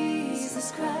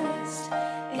Jesus Christ,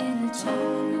 in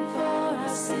atonement for our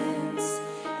sins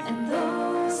and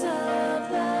those of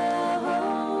the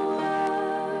whole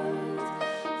world,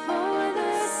 for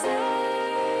the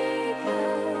sake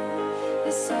of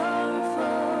His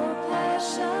sorrowful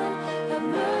passion, have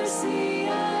mercy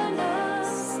on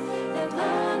us and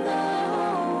on the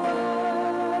whole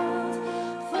world,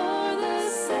 for the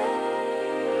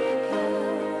sake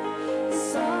of His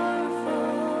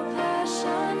sorrowful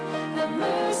passion, have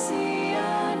mercy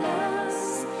on us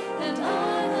and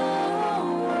on the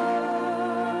whole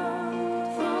world,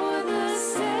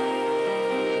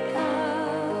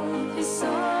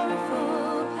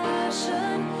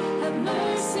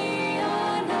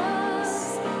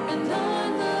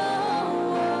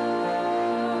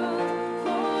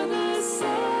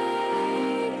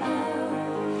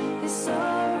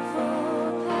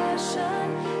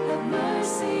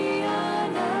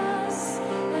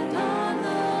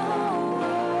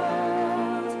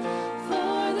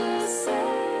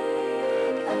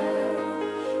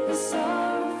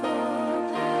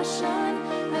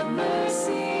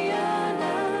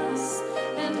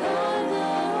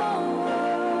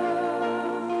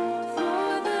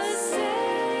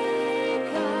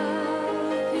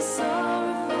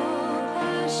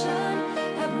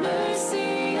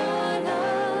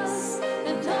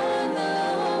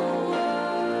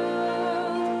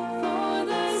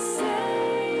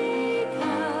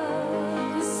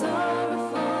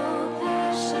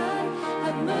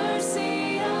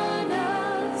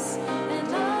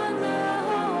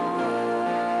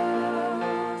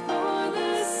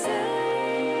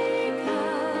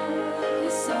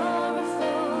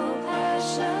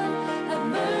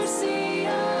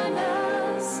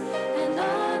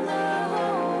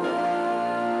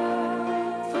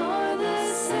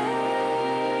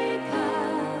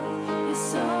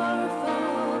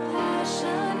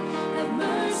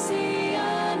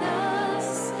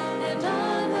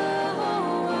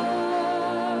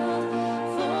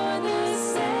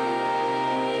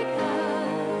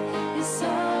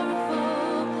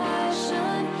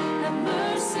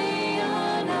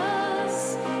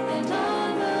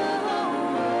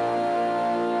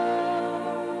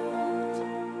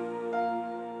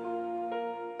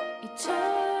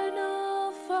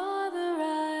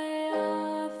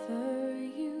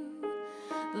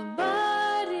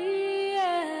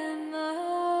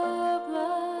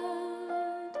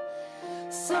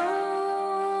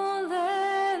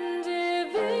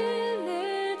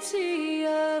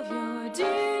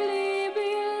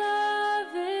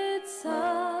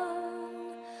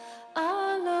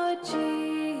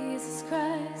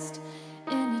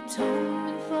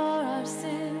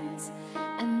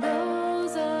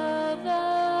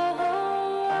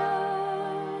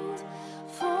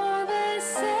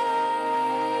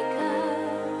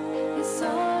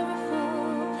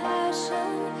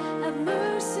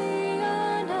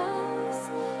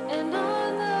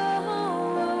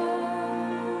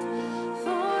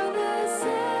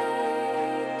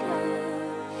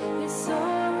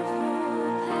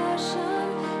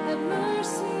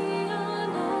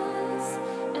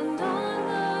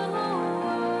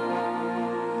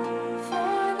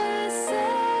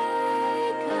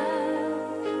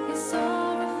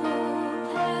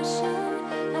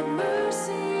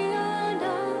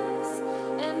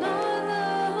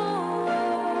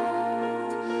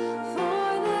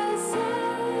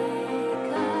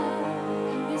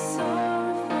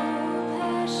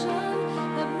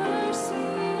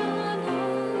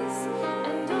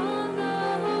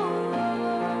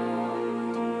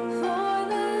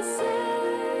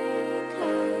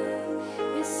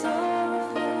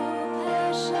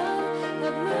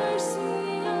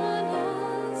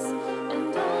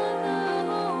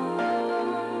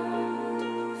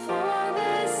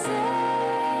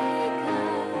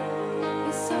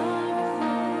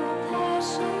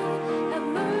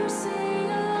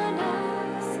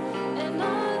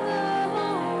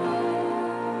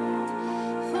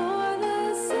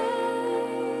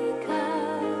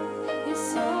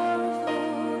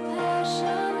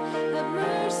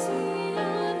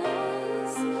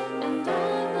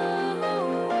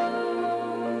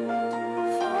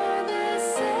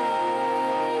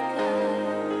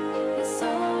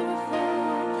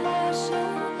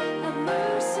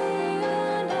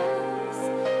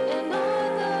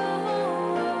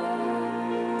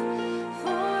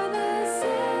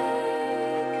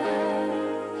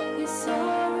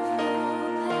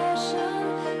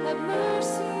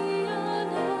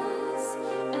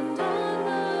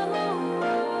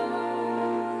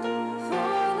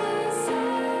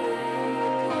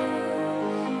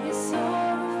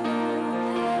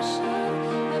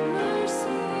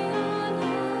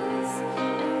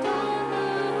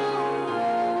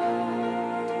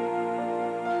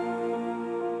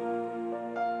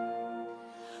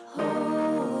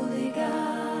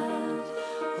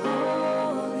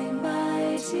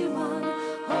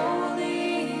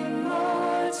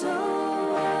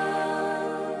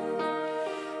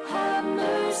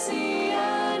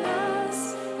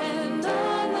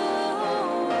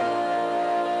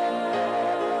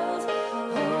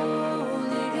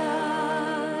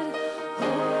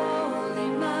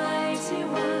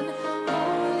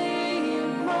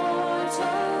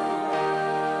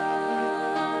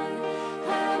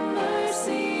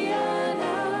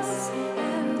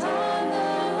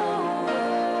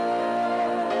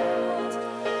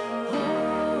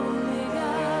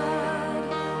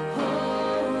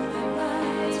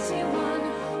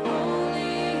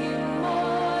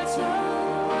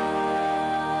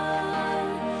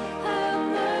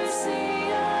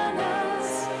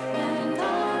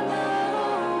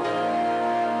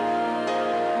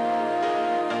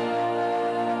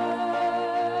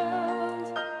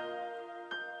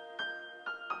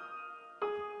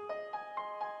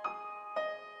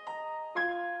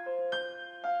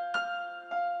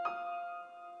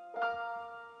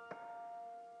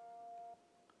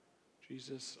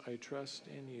 Jesus, I trust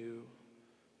in you.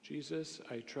 Jesus,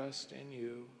 I trust in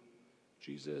you.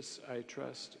 Jesus, I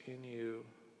trust in you.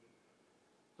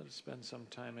 Let us spend some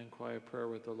time in quiet prayer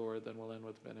with the Lord, then we'll end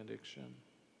with benediction.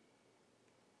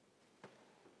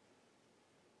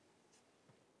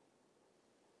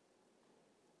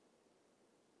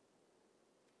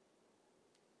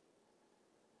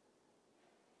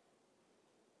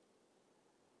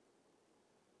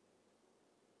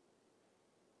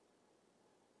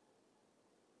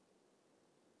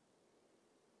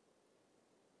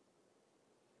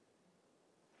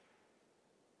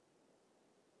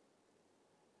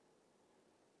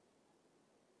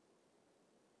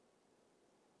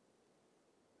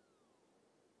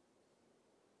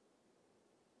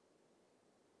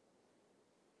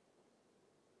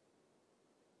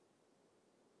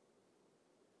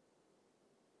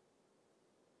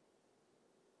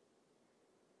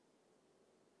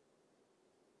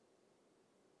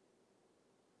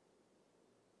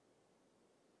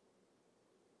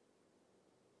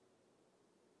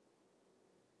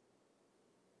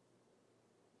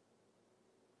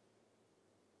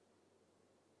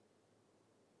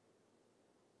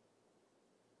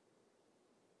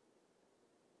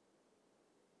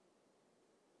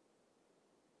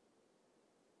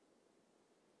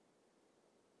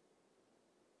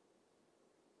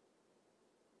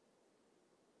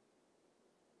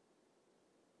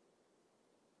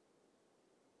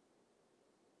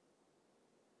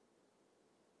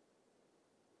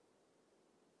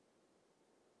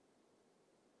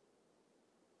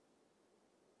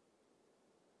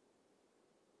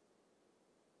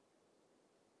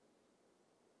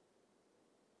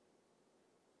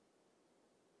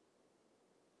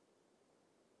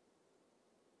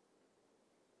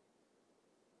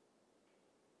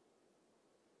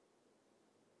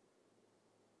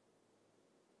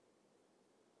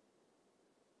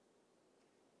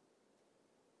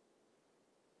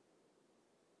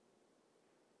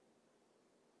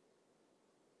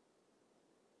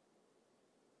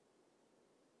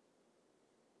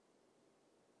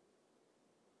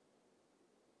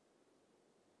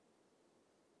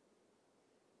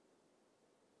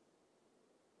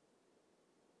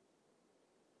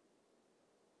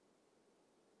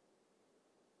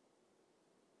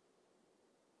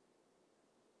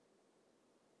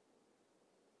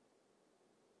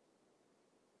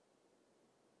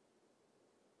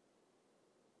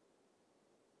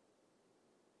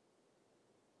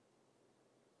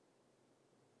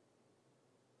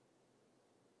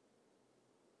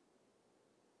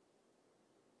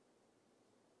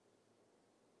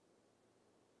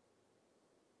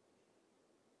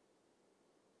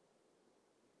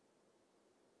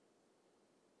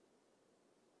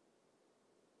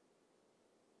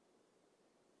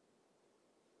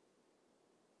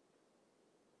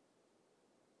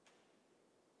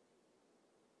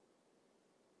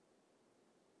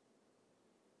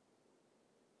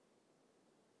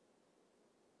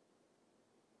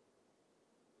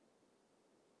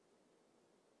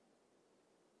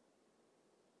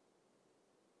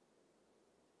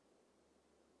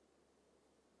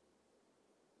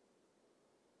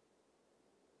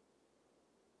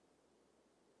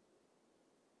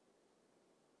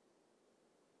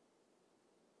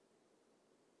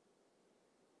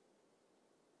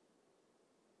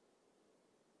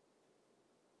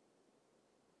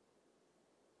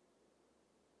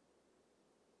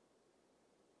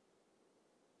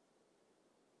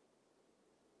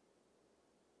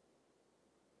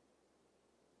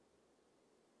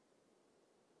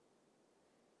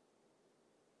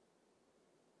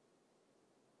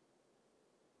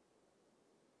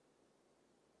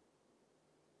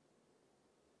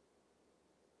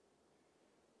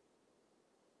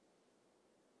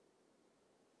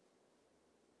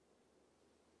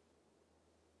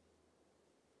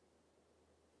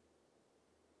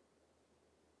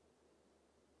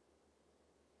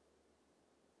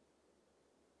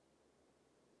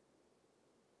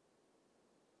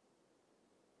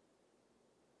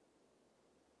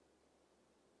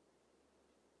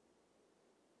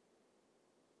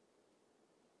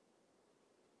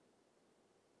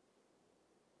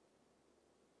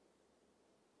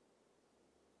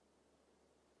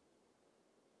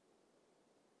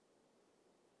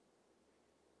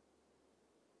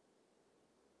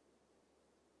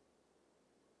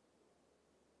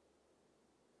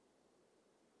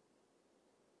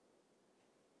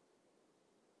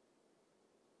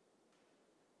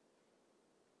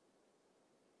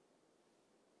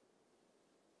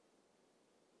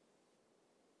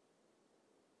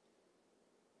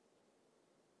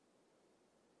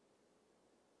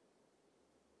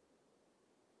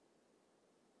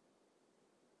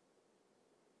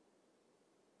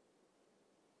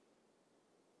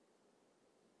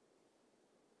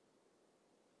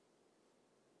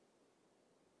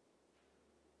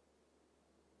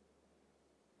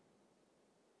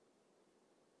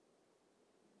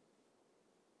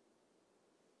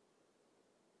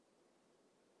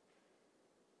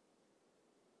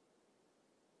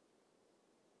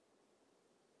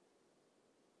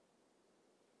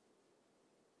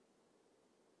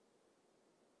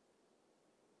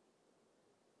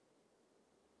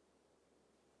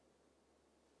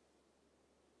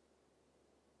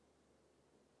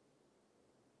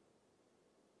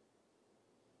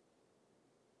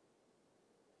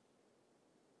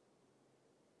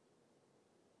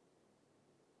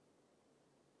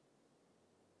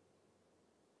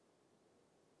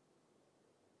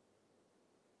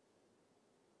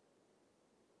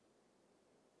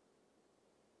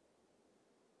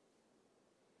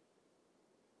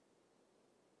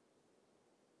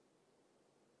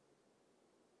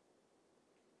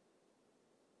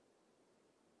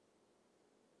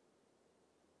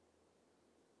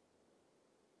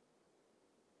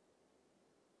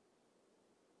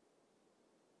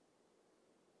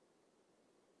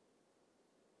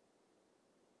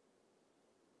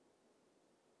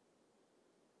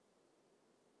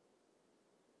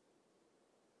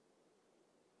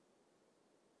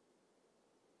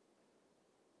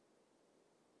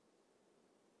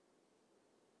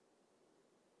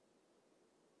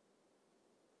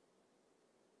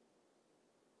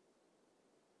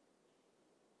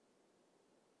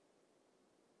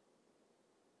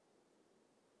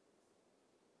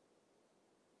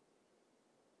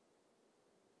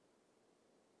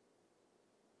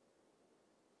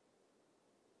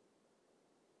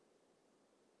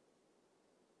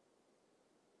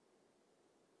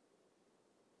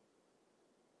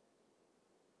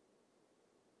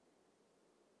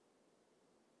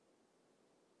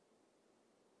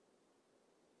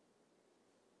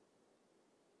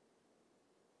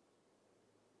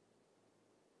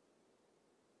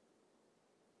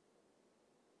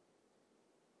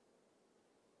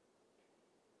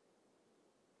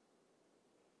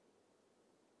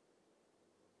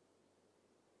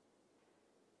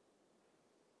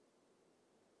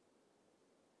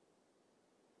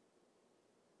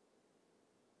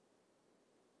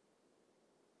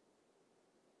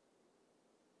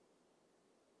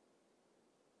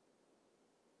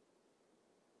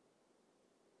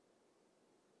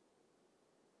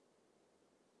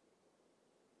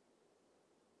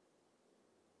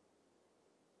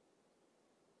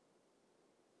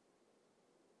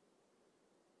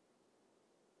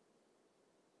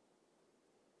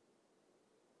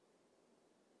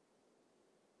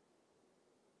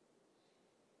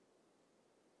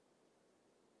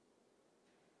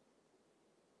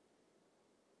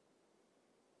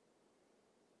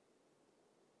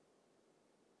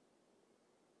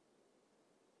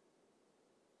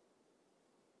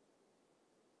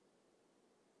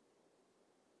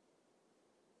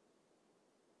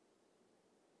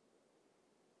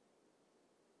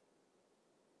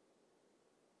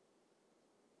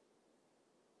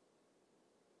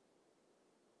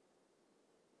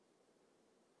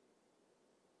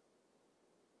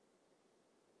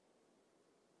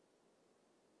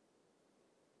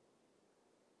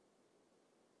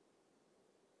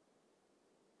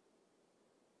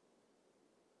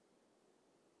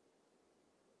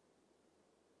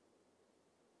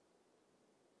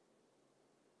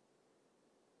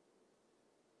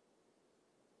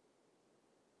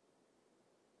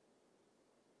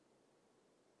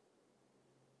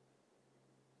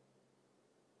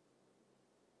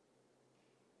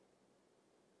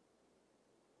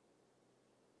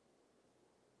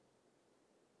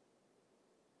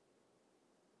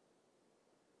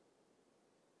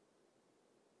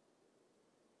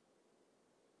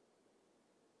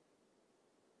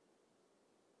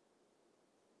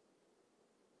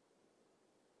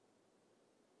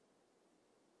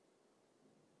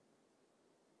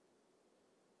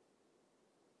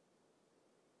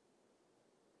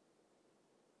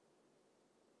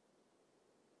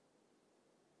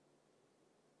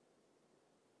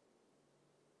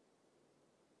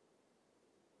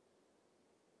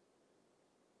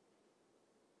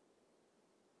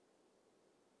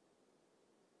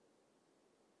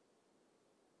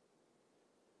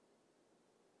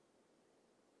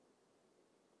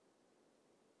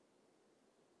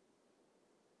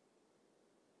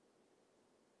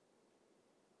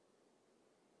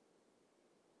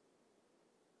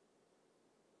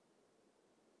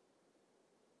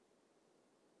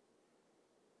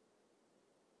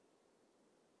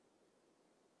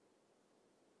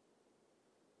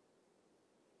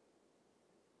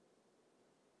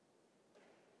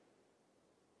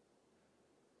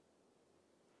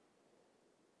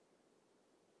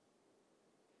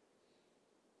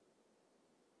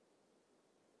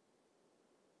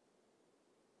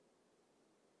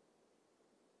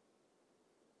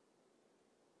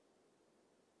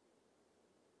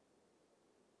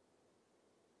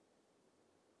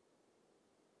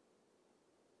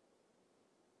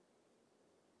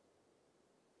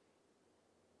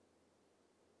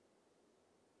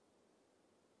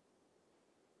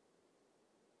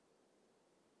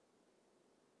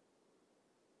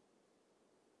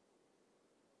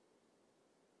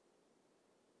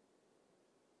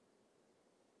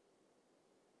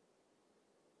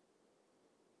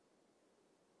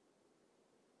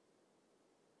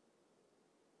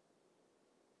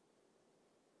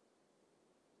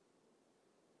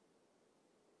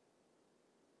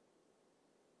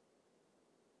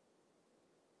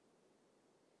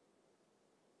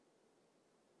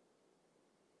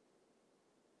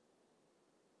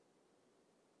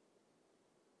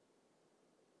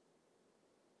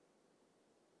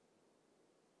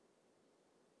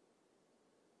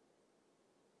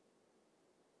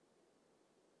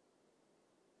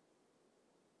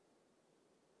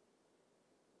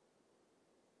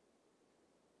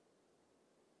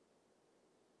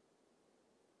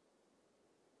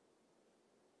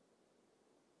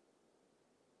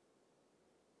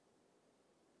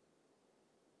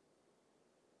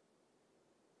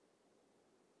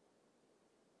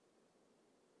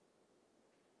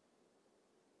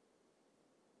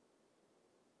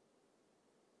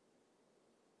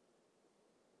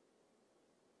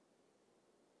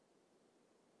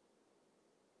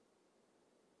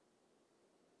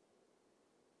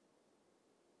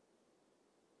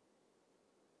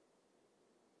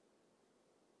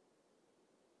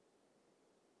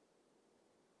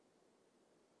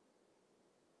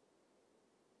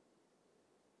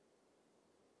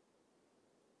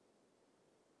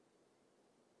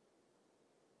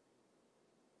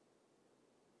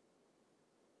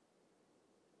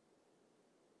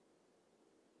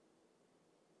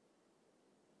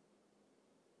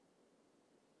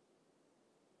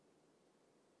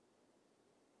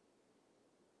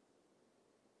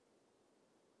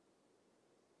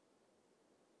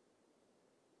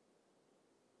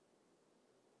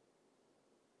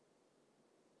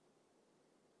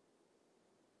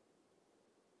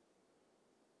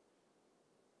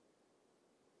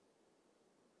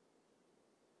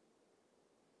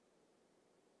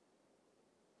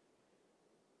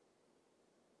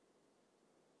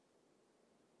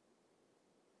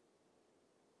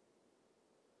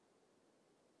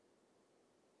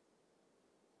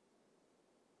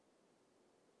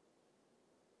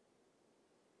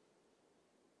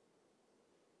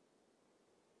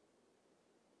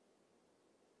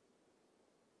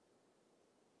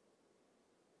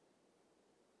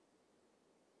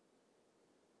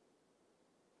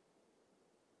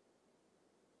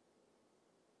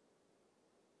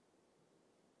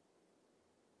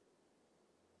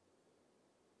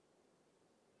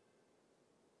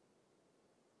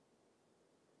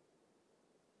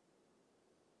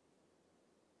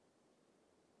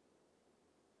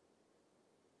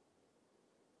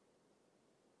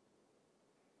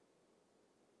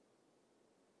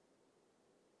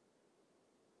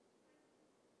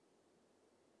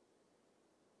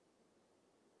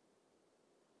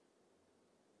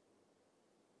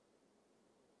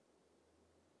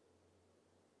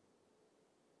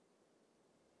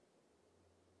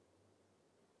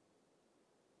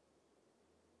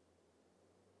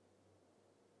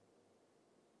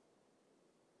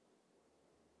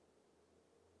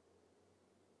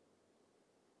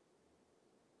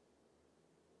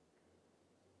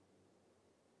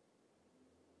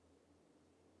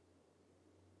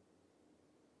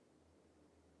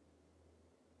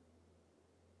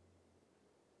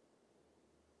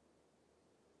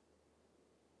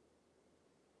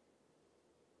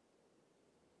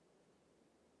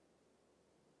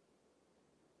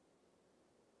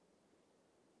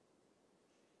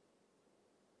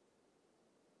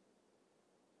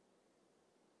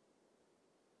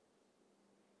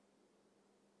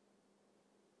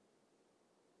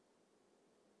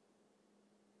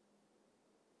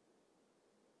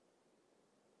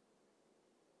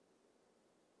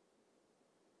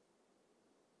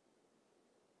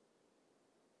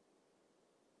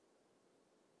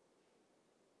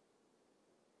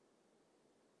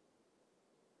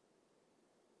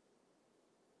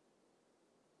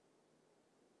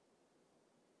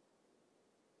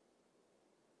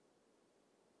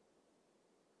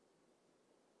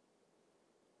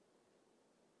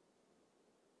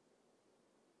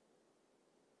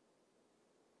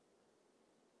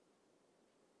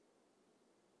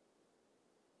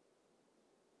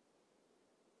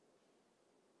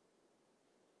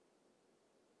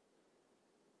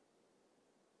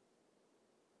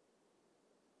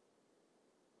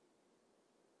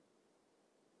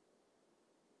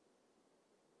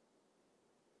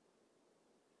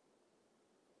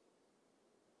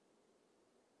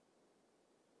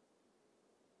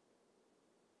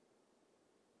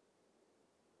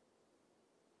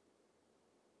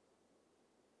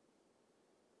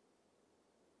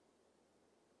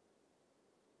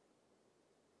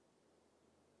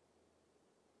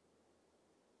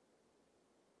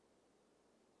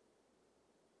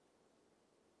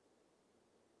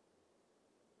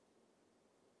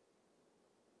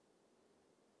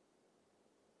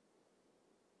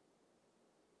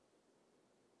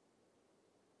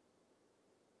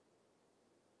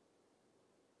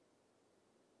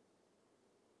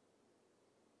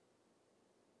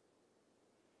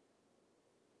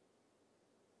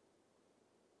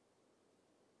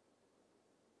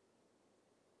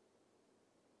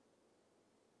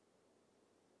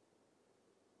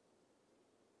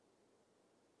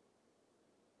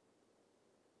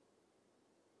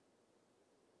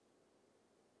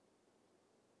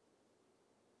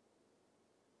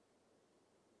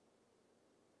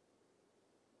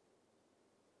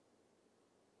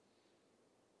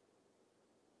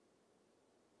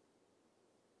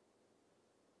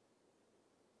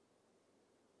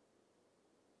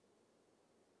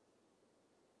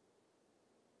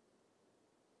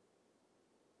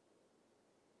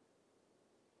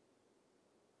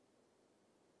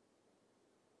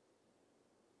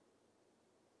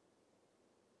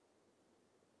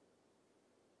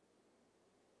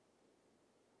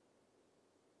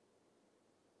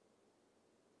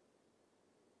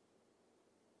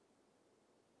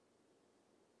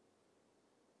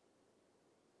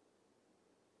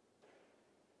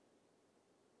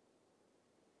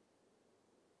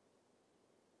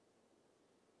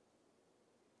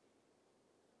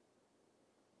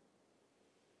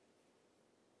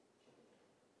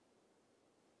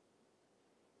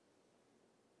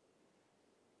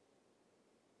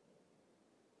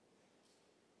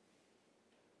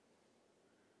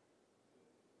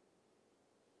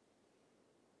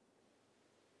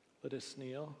 Let us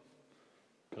kneel.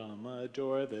 Come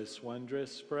adore this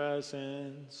wondrous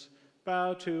presence.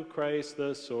 Bow to Christ,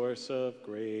 the source of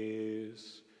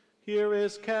grace. Here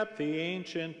is kept the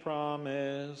ancient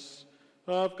promise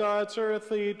of God's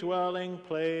earthly dwelling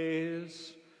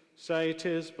place. Sight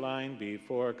is blind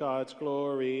before God's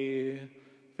glory.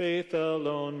 Faith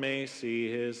alone may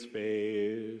see his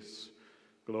face.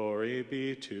 Glory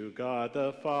be to God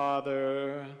the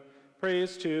Father.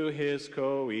 Praise to his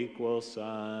co-equal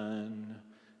Son.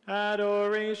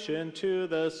 Adoration to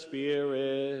the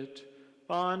Spirit.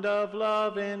 Bond of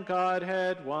love in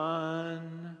Godhead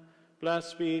one.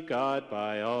 Blessed be God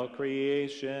by all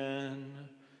creation,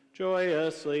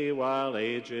 joyously while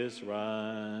ages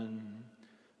run.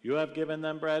 You have given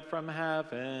them bread from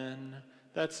heaven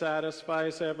that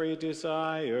satisfies every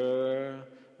desire.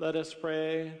 Let us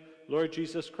pray. Lord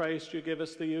Jesus Christ, you give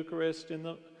us the Eucharist in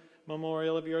the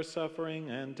memorial of your suffering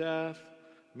and death.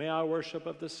 May our worship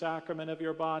of the sacrament of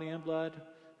your body and blood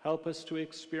help us to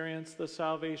experience the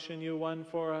salvation you won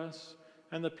for us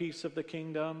and the peace of the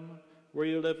kingdom, where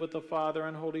you live with the Father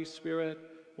and Holy Spirit,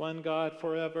 one God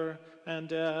forever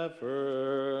and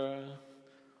ever.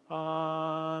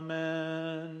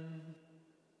 Amen.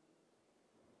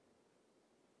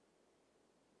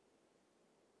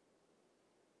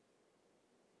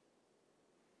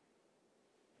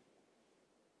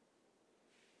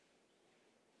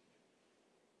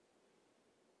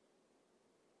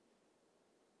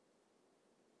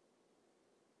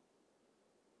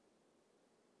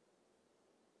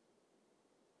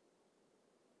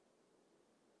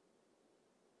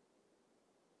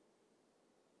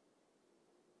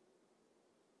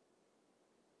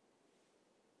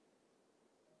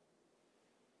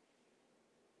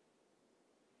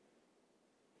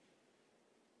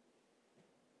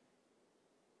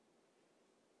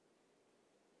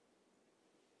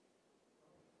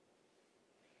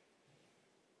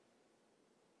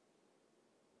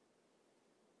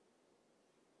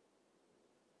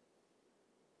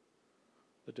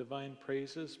 The divine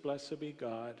praises, blessed be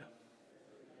God.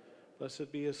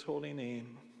 Blessed be his holy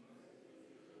name.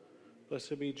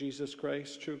 Blessed be Jesus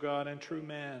Christ, true God and true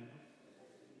man.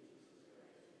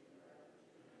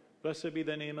 Blessed be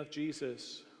the name of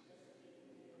Jesus.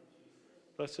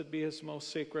 Blessed be his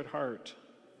most sacred heart.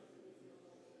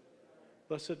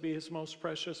 Blessed be his most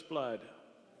precious blood.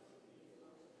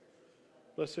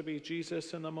 Blessed be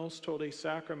Jesus in the most holy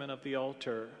sacrament of the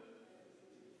altar.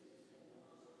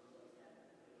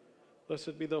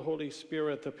 Blessed be the Holy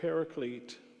Spirit, the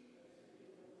Paraclete.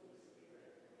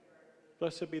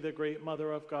 Blessed be the great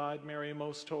Mother of God, Mary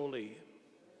Most Holy.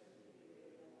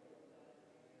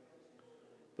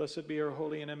 Blessed be her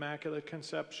holy and immaculate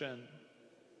conception.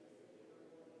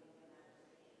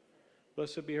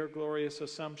 Blessed be her glorious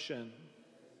Assumption.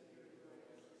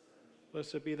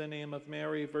 Blessed be the name of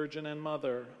Mary, Virgin and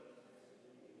Mother.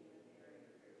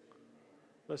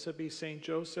 Blessed be Saint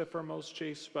Joseph, her most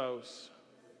chaste spouse.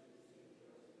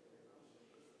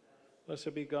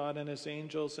 Blessed be God and his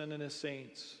angels and in his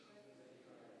saints.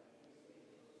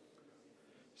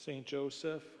 Saint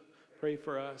Joseph, pray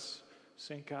for us.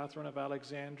 Saint Catherine of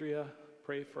Alexandria,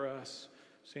 pray for us.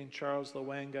 Saint Charles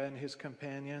Lwanga and his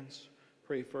companions,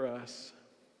 pray for us.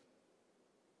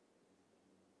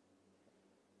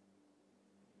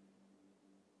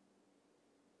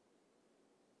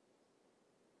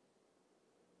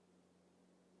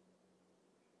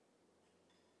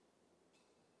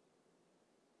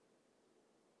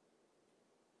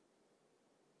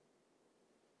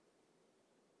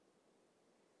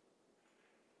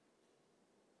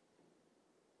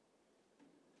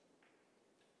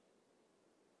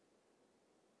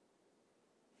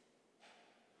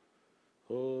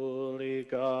 Holy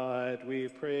God, we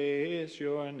praise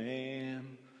your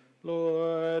name.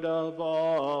 Lord of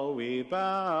all, we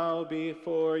bow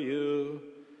before you.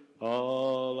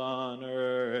 All on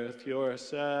earth your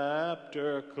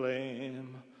scepter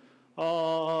claim.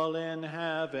 All in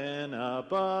heaven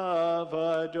above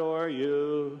adore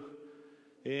you.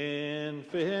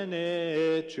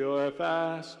 Infinite your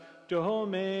vast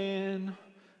domain.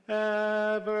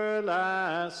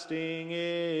 Everlasting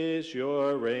is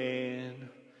your reign.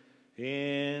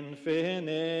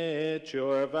 Infinite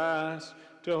your vast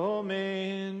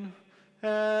domain.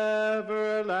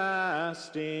 Everlasting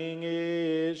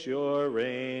is your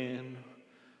reign.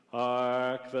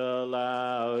 Hark the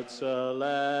loud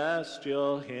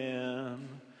celestial hymn.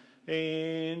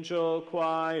 Angel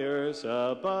choirs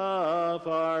above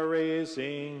are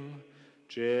raising.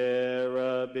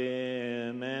 Cherubim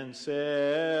and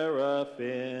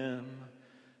seraphim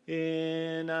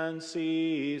in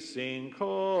unceasing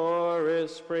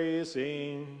chorus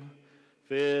praising.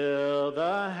 Fill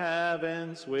the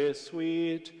heavens with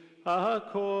sweet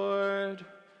accord.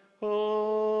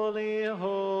 Holy,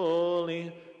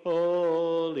 holy,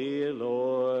 holy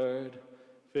Lord.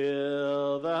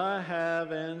 Fill the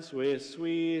heavens with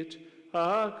sweet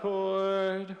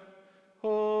accord.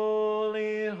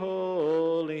 Holy,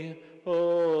 holy,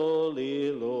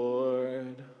 holy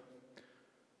Lord.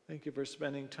 Thank you for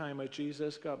spending time with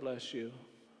Jesus. God bless you.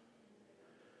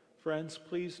 Friends,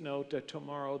 please note that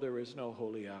tomorrow there is no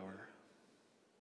holy hour.